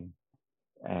sibling,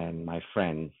 and my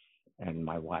friends, and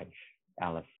my wife,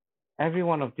 Alice. Every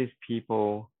one of these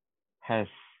people has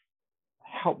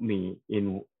helped me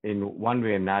in one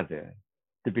way or another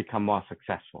to become more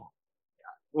successful.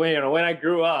 When I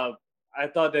grew up, I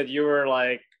thought that you were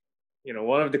like,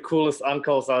 one of the coolest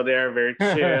uncles out there, very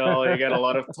chill. You get a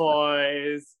lot of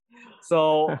toys.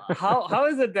 So how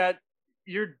is it that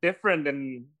you're different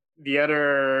than the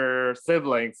other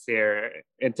siblings here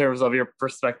in terms of your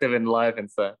perspective in life and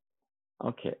stuff?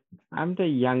 Okay, I'm the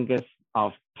youngest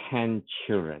of 10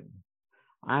 children.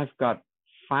 I've got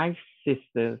 5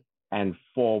 sisters and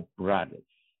 4 brothers.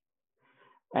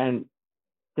 And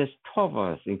there's 12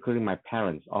 of us, including my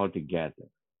parents, all together.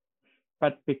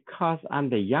 But because I'm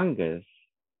the youngest,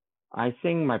 I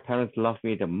think my parents love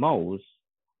me the most,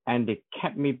 and they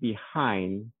kept me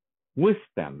behind with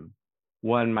them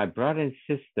when my brother and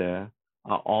sister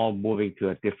are all moving to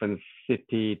a different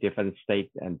city, different state,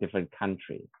 and different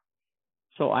country.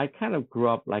 So I kind of grew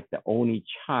up like the only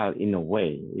child in a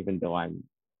way, even though I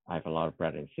have a lot of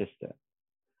brother and sister.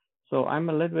 So I'm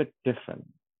a little bit different.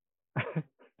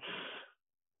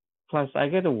 Plus, I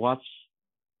get to watch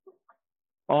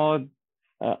all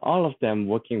of them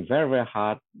working very, very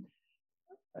hard.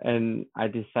 And I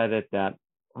decided that,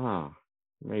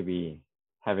 maybe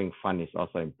having fun is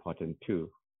also important too.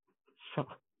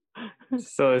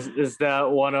 So is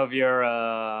that one of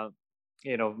your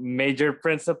major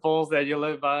principles that you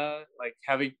live by, like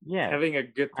having a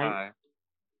good time?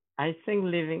 I think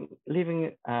living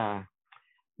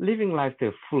life to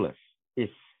the fullest is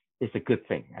a good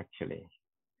thing, actually.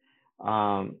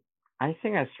 I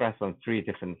think I stress on 3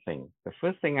 different things. The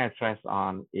first thing I stress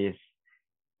on is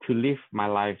to live my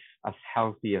life as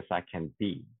healthy as I can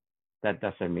be. That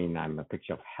doesn't mean I'm a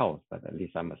picture of health, but at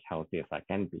least I'm as healthy as I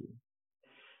can be.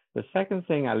 The second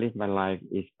thing I live my life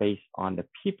is based on the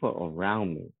people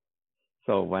around me.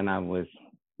 So when I'm with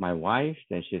my wife,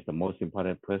 then she's the most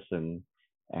important person,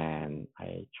 and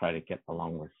I try to get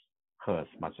along with her as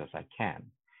much as I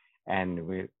can.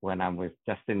 And when I'm with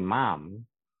Justin's mom,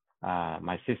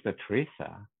 my sister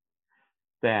Teresa,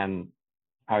 then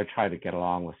I try to get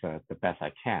along with her the best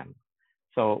I can.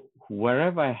 So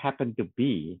wherever I happen to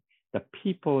be, the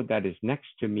people that is next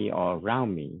to me or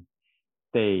around me,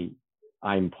 they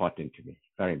are important to me,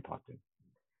 very important.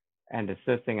 And the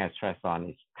third thing I stress on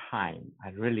is time. I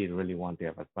really, really want to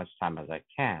have as much time as I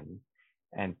can.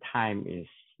 And time is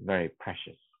very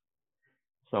precious.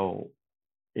 So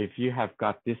if you have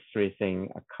got these 3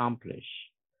 things accomplished,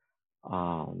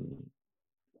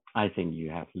 I think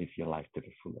you have lived your life to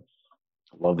the fullest.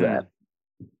 Love that.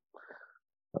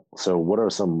 So what are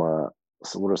some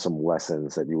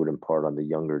lessons that you would impart on the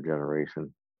younger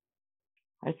generation?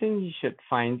 I think you should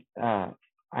find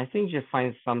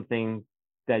something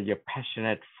that you're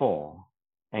passionate for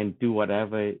and do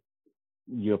whatever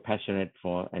you're passionate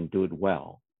for and do it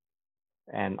well.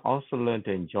 And also learn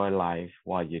to enjoy life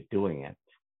while you're doing it.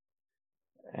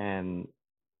 And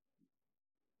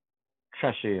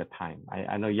treasure your time.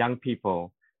 I know young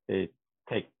people, they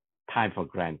take time for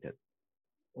granted.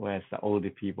 whereas the older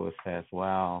people says,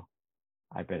 well,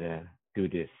 I better do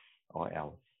this or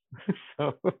else.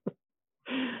 So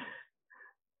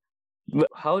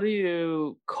how do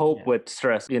you cope with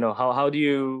stress? How do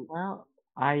you? Well,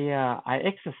 I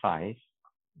exercise.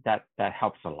 That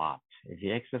helps a lot. If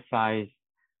you exercise,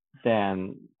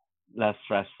 then less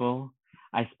stressful.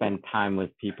 I spend time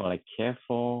with people I care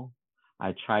for.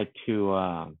 I try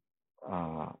to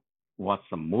watch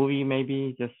some movie,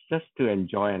 maybe just to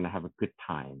enjoy and have a good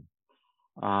time.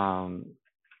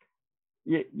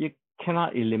 You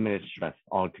cannot eliminate stress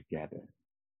altogether,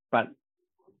 but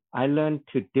I learned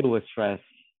to deal with stress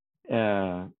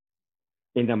in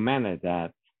a manner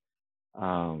that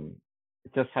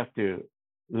just have to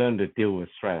learn to deal with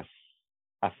stress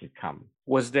as it comes.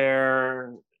 Was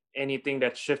there anything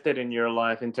that shifted in your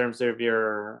life in terms of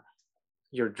your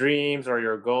dreams or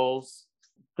your goals?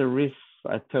 The risk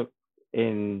I took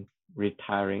in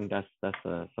retiring, that's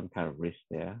some kind of risk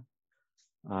there.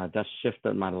 That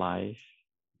shifted my life.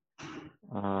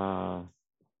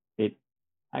 It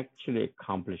actually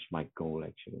accomplished my goal.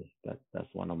 Actually,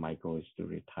 that's one of my goals, to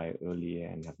retire earlier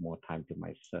and have more time to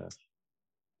myself.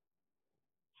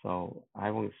 So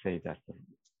I won't say that's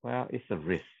it's a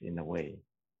risk in a way,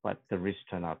 but the risk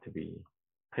turned out to be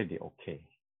pretty okay.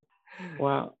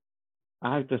 Well,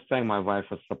 I have to thank my wife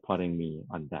for supporting me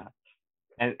on that.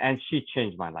 And she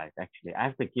changed my life, actually. I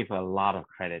have to give her a lot of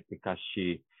credit because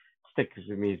she sticks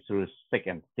with me through thick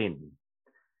and thin.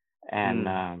 And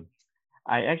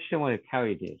I actually want to tell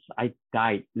you this.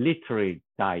 I literally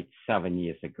died 7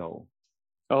 years ago.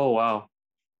 Oh, wow.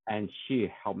 And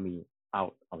she helped me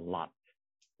out a lot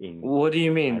in what do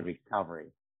you mean? my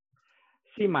recovery.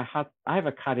 See, my heart, I have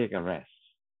a cardiac arrest,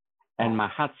 and my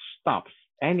heart stops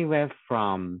anywhere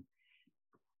from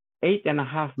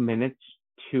 8.5 minutes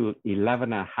to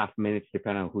 11.5 minutes,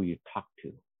 depending on who you talk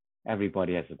to.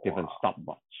 Everybody has a different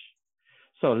stopwatch.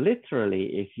 So literally,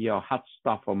 if your heart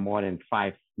stops for more than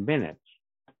 5 minutes,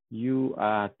 you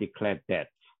are declared dead,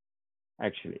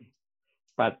 actually.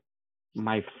 But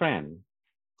my friend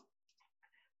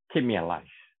kept me alive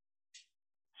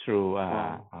through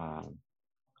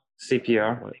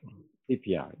CPR.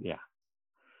 CPR, yeah.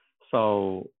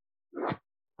 So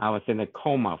I was in a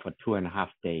coma for 2.5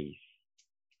 days.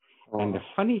 And the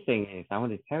funny thing is, I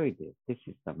want to tell you this. This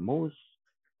is the most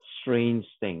strange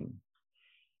thing.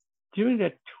 During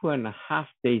the 2.5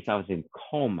 days I was in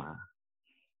coma,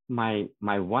 my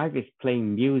wife is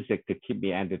playing music to keep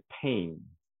me entertained.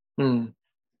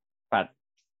 But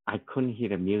I couldn't hear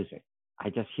the music. I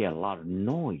just hear a lot of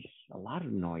noise,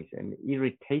 and it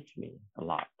irritates me a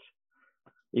lot,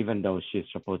 even though she's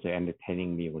supposed to be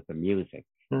entertaining me with the music.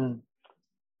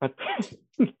 But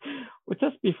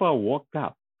just before I woke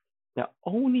up, the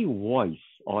only voice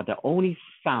or the only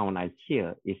sound I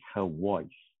hear is her voice.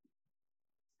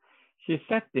 She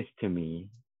said this to me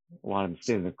while I'm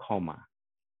still in the coma.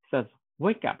 She says,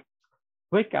 wake up,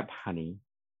 honey,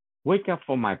 wake up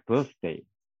for my birthday.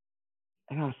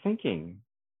 And I was thinking,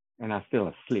 and I was still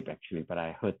asleep actually, but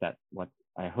I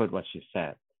heard what she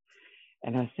said.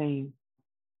 And I was saying,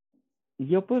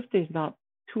 your birthday is not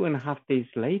 2.5 days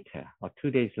later or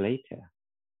 2 days later.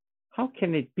 How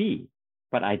can it be?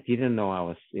 But I didn't know I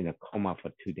was in a coma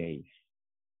for 2 days.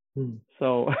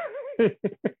 So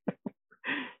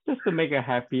just to make her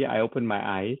happy, I opened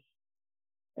my eyes.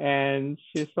 And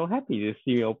she's so happy to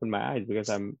see me open my eyes because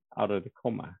I'm out of the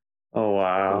coma. Oh,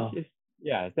 wow.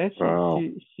 So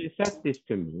she said this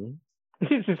to me.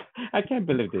 I can't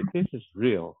believe it. This is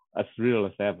real as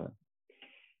ever.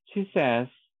 She says,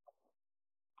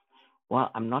 well,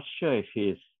 I'm not sure if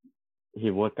he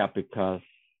woke up because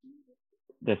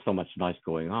there's so much noise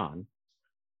going on.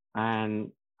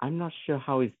 And I'm not sure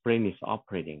how his brain is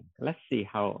operating. Let's see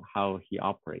how he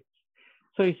operates.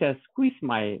 So he says, squeeze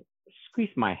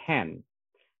my hand.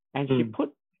 And she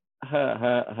put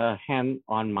her hand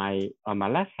on my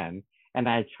left hand, and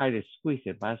I tried to squeeze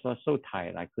it, but I was so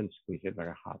tired I couldn't squeeze it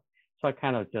very hard. So I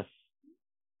kind of just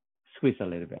squeezed a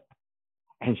little bit.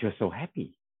 And she was so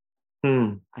happy.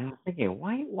 And I was thinking,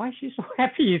 why is she so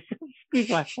happy? You squeeze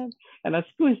my hand and I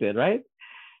squeeze it, right?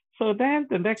 So then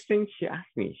the next thing she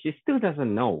asked me, she still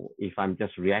doesn't know if I'm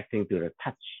just reacting to the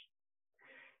touch.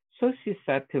 So she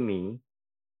said to me,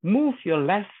 move your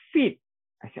left feet.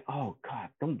 I said, oh God,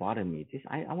 don't bother me.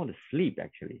 I want to sleep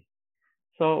actually.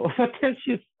 So but then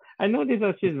I noticed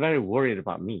that she's very worried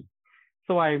about me.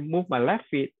 So I moved my left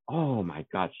feet. Oh my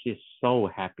God, she's so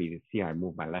happy to see I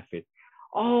move my left feet.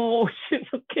 Oh, she's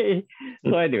okay.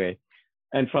 So anyway,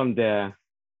 and from there,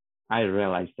 I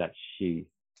realized that she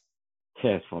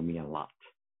cares for me a lot,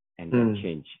 and that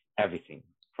changed everything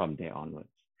from there onwards.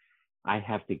 I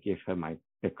have to give her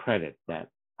the credit that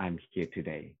I'm here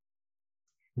today.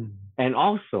 And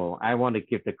also, I want to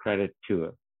give the credit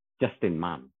to Justin's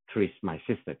mom, Teresa, my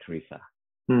sister Teresa.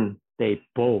 They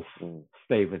both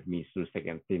stay with me through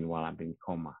second thin while I'm in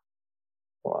coma.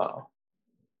 Wow.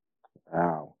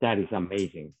 That is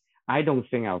amazing. I don't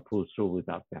think I'll pull through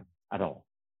without them at all.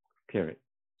 Period.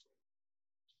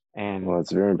 And well,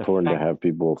 it's very important to have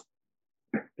people,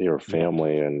 your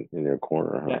family, in your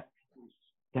corner. Huh?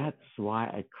 That's why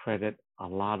I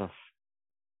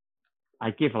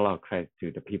give a lot of credit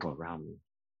to the people around me,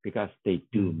 because they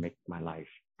do make my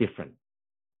life different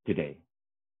today.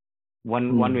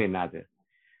 One way or another.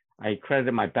 I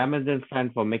credit my badminton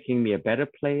friend for making me a better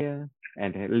player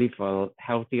and live a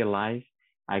healthier life.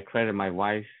 I credit my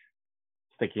wife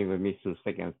sticking with me through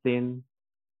thick and thin.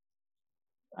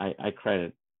 I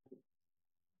credit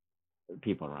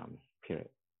people around me, period.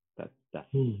 That's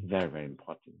very, very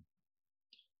important.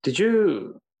 Did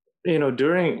you,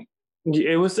 during,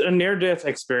 it was a near-death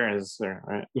experience there,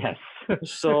 right? Yes.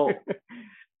 So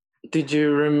did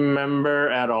you remember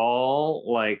at all,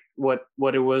 like,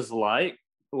 what it was like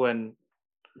when,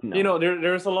 No.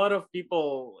 there's a lot of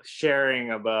people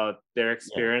sharing about their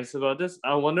experience about this.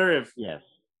 I wonder if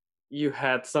you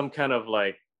had some kind of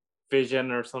like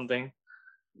vision or something.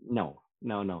 No.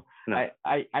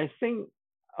 I think,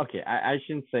 okay, I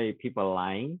shouldn't say people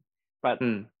lying, but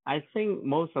I think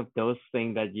most of those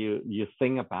things that you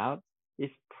think about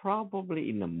is probably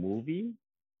in a movie.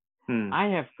 I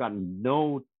have got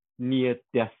no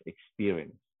near-death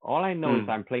experience. All I know is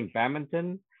I'm playing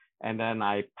badminton, and then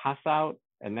I pass out,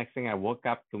 and next thing I woke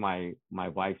up to my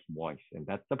wife's voice, and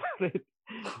that's about it.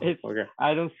 It's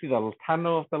I don't see the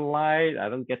tunnel of the light. I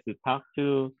don't get to talk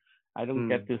to. I don't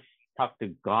get to talk to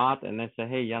God, and they say,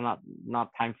 "Hey, you're not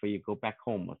time for you. Go back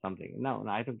home or something." No,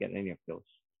 I don't get any of those.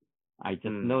 I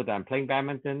just know that I'm playing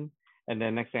badminton, and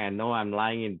then next thing I know, I'm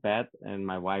lying in bed, and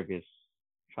my wife is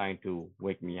trying to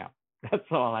wake me up. That's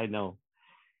all I know.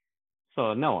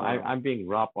 So no, I'm being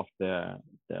robbed of the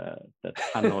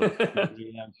tunnel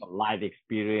experience, the light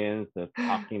experience, the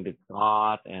talking to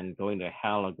God and going to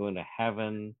hell or going to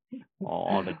heaven,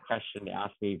 or the question they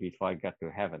asked me before I got to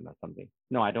heaven or something.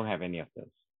 No, I don't have any of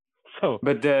those. So,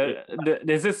 but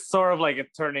this is sort of like a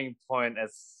turning point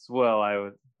as well. I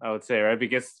would say, right?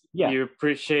 Because you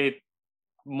appreciate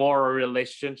more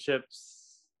relationships.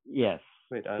 Yes,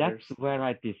 with others. That's where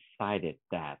I decided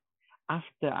that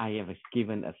after I was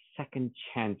given a second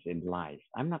chance in life,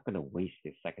 I'm not going to waste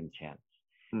this second chance.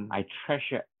 I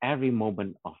treasure every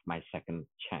moment of my second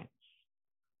chance,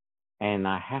 and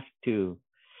I have to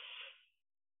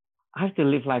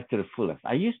live life to the fullest.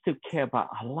 I used to care about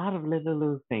a lot of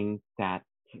little things that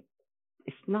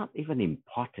it's not even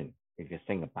important if you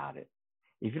think about it.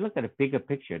 If you look at the bigger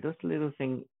picture, those little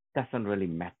things doesn't really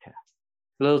matter.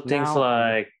 Little things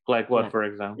like what, for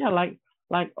example? Yeah,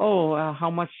 like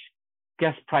how much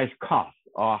gas price costs,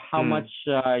 or how much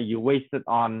you wasted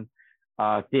on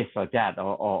this or that,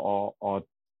 or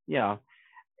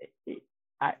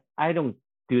I don't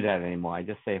do that anymore. I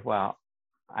just say, well,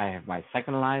 I have my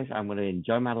second life. I'm going to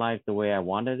enjoy my life the way I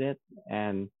wanted it,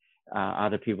 and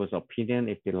other people's opinion.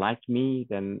 If they like me,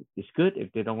 then it's good.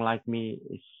 If they don't like me,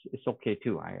 it's okay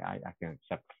too. I can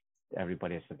accept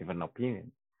everybody has a different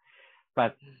opinion,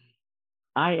 but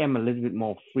I am a little bit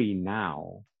more free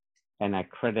now, and I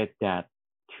credit that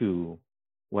to,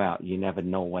 well, you never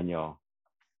know when you're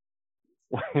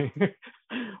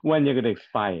when you're going to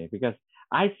expire, because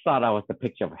I thought I was the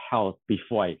picture of health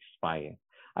before I expire.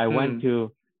 I went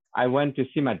to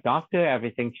see my doctor.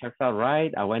 Everything checks out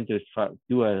right. I went to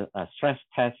do a stress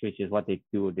test, which is what they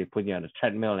do. They put you on a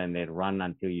treadmill and they run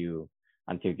until you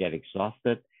get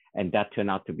exhausted, and that turned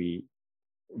out to be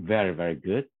very, very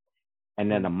good.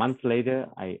 And then a month later,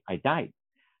 I died.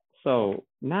 So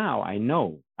now I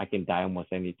know I can die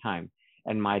almost any time.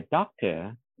 And my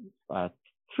doctor,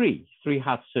 three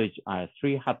heart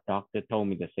doctor told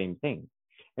me the same thing.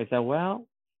 They said, well,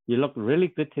 you look really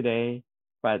good today,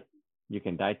 but you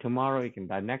can die tomorrow, you can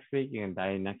die next week, you can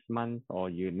die next month, or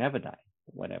you never die,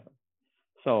 whatever.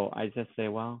 So I just say,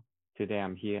 well, today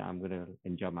I'm here, I'm going to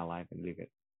enjoy my life and live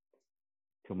it.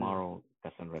 Tomorrow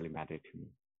doesn't really matter to me.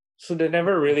 So they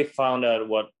never really found out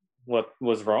what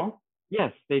was wrong?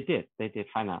 Yes, they did. They did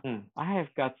find out. I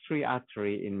have got 3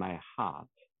 arteries in my heart,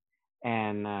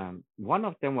 and one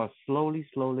of them was slowly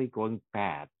going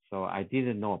bad. So I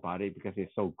didn't know about it because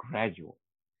it's so gradual.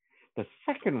 The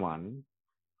second one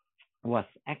was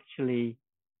actually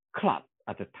clogged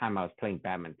at the time I was playing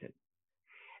badminton.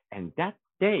 And that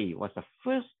day was the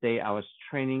first day I was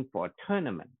training for a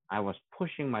tournament. I was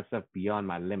pushing myself beyond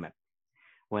my limit.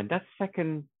 When that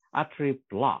second artery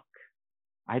blocked,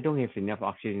 I don't have enough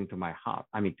oxygen to my heart.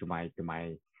 I mean, to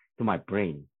my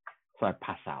brain, so I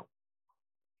pass out.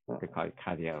 They call it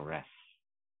cardiac arrest.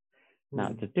 Now,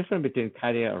 the difference between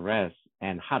cardiac arrest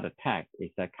and heart attack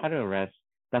is that cardiac arrest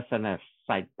doesn't have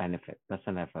side benefit,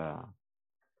 doesn't have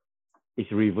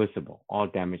it's reversible. All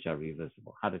damage are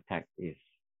reversible. Heart attack is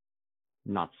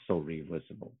not so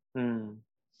reversible.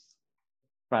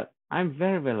 But I'm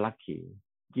very, very lucky.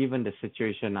 Given the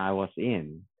situation I was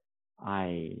in,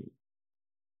 I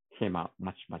came out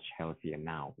much, much healthier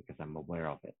now because I'm aware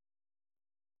of it.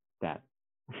 That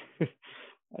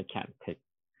I can't take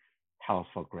health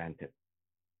for granted.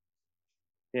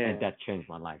 Yeah. And that changed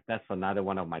my life. That's another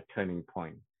one of my turning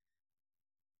points.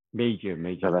 Major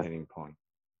turning point.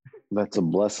 That's a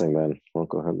blessing then,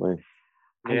 Uncle Hentley.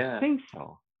 I think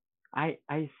so. I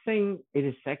think it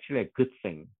is actually a good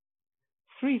thing.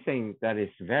 Three things that is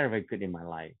very, very good in my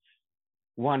life.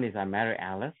 One is I married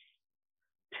Alice.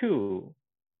 Two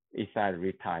is I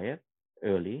retired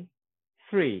early.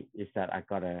 Three is that I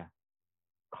got a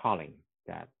calling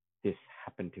that this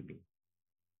happened to me.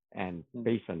 And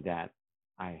based on that,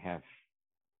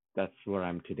 that's where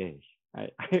I'm today.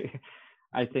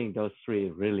 I think those three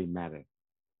really matter.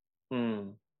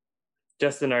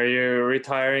 Justin, are you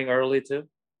retiring early too?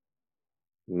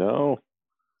 No.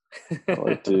 I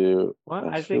like to. Well,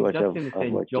 I think like Justin is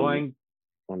enjoying.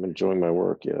 I'm enjoying my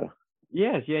work. Yeah.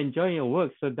 Yes, you're enjoying your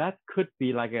work, so that could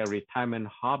be like a retirement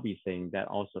hobby thing that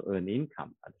also earn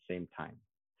income at the same time.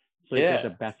 So you get the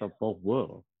best of both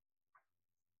worlds.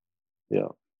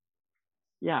 Yeah.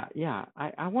 Yeah.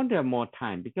 I want to have more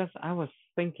time because I was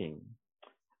thinking.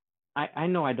 I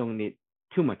know I don't need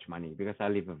too much money because I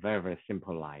live a very, very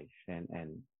simple life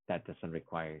and that doesn't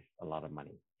require a lot of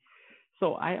money.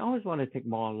 So I always want to take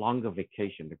longer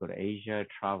vacation to go to Asia,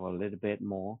 travel a little bit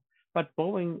more. But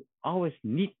Boeing always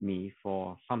need me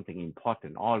for something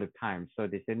important all the time. So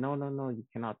they say, no, you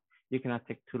cannot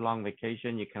take too long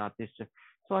vacation. You cannot this.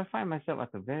 So I find myself as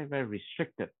a very, very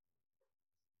restricted.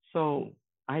 So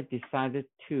I decided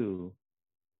to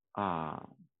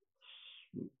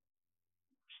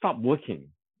stop working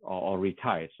or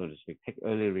retire, so to speak, take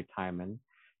early retirement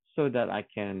so that I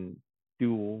can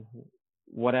do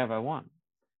whatever I want.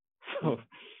 So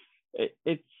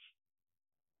it's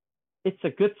a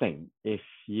good thing if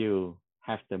you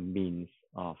have the means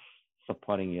of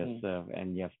supporting yourself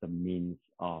and you have the means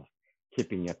of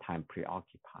keeping your time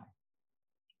preoccupied.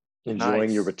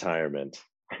 Enjoying your retirement.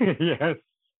 Yes.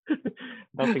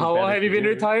 How long have you been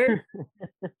retired?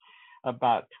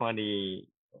 About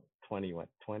 24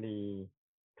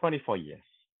 years.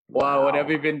 Wow, what have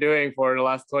you been doing for the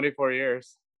last 24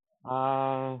 years?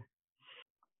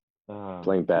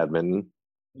 Playing badminton.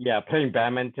 Yeah, playing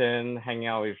badminton, hanging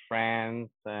out with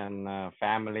friends and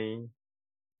family.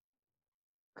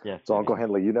 Yes. So Uncle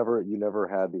Hentley, you never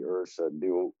had the urge to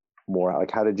do more.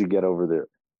 Like, how did you get over there?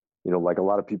 You know, like a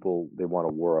lot of people, they want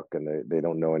to work and they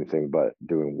don't know anything but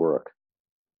doing work.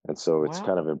 And so it's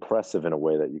kind of impressive in a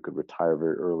way that you could retire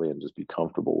very early and just be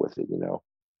comfortable with it, you know?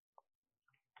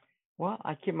 Well,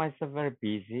 I keep myself very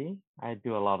busy. I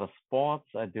do a lot of sports.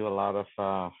 I do a lot of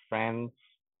friends,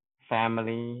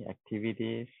 family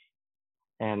activities,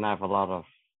 and I have a lot of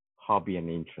hobby and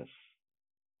interests.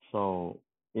 So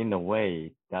in a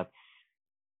way, that's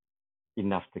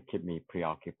enough to keep me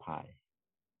preoccupied.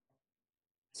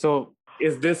 So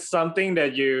is this something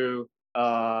that you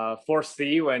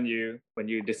foresee when you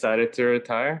decided to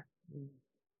retire?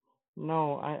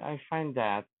 No, I find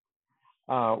that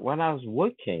when I was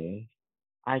working,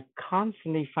 I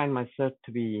constantly find myself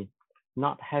to be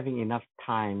not having enough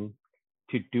time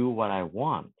to do what I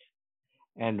want.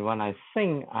 And when I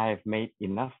think I've made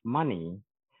enough money,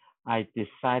 I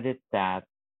decided that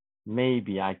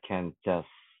maybe I can just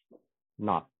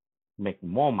not make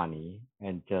more money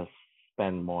and just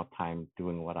spend more time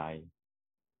doing what I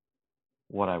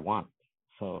want.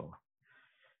 So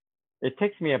it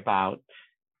takes me about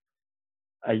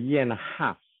a year and a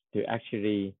half to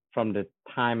actually, from the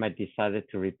time I decided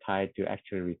to retire to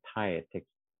actually retire, it takes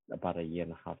about a year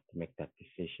and a half to make that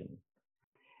decision.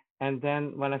 And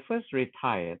then when I first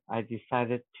retired, I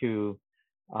decided to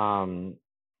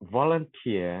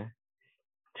volunteer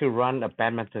to run a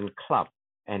badminton club.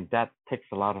 And that takes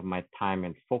a lot of my time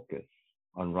and focus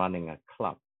on running a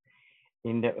club.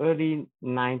 In the early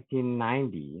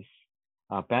 1990s,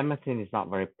 badminton is not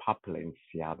very popular in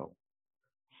Seattle.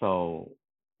 So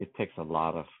it takes a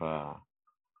lot of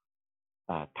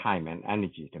time and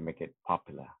energy to make it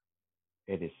popular.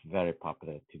 It is very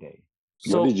popular today.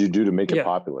 So, what did you do to make it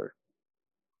popular?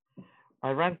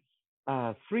 I ran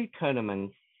 3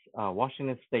 tournaments,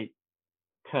 Washington State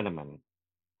tournament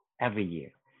every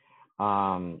year.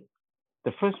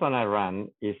 The first one I run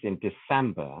is in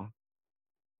December.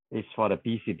 It's for the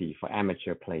BCD, for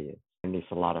amateur players, and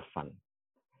it's a lot of fun.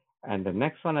 And the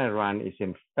next one I run is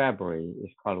in February.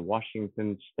 It's called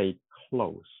Washington State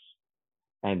Close.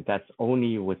 And that's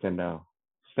only within the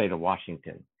state of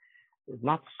Washington. It's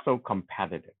not so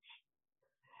competitive.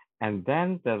 And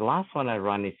then the last one I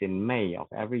run is in May of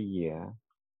every year.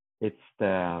 It's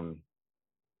the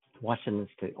Washington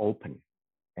State Open.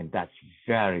 And that's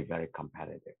very, very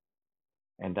competitive.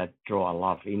 And that draw a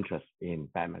lot of interest in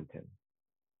badminton.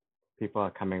 People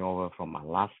are coming over from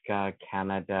Alaska,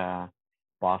 Canada,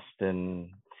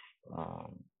 Boston,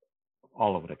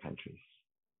 all over the countries.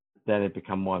 Then it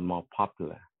become more and more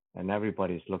popular, and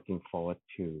everybody's looking forward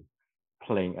to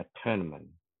playing a tournament.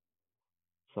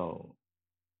 So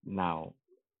now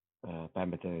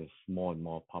badminton is more and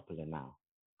more popular now.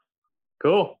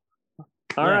 Cool.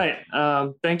 All right.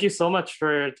 Thank you so much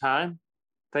for your time.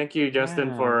 Thank you,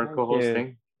 Justin, for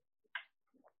co-hosting.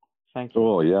 Thank you.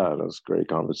 Oh, yeah, that was a great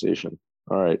conversation.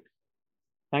 All right.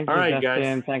 Thank you,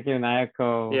 Justin. Guys. Thank you,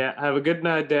 Nayako. Yeah, have a good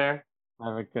night there.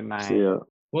 Have a good night. See ya.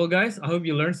 Well, guys, I hope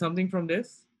you learned something from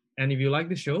this. And if you like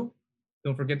the show,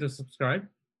 don't forget to subscribe.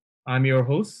 I'm your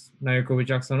host, Nayako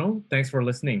Wijaksono. Thanks for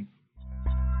listening.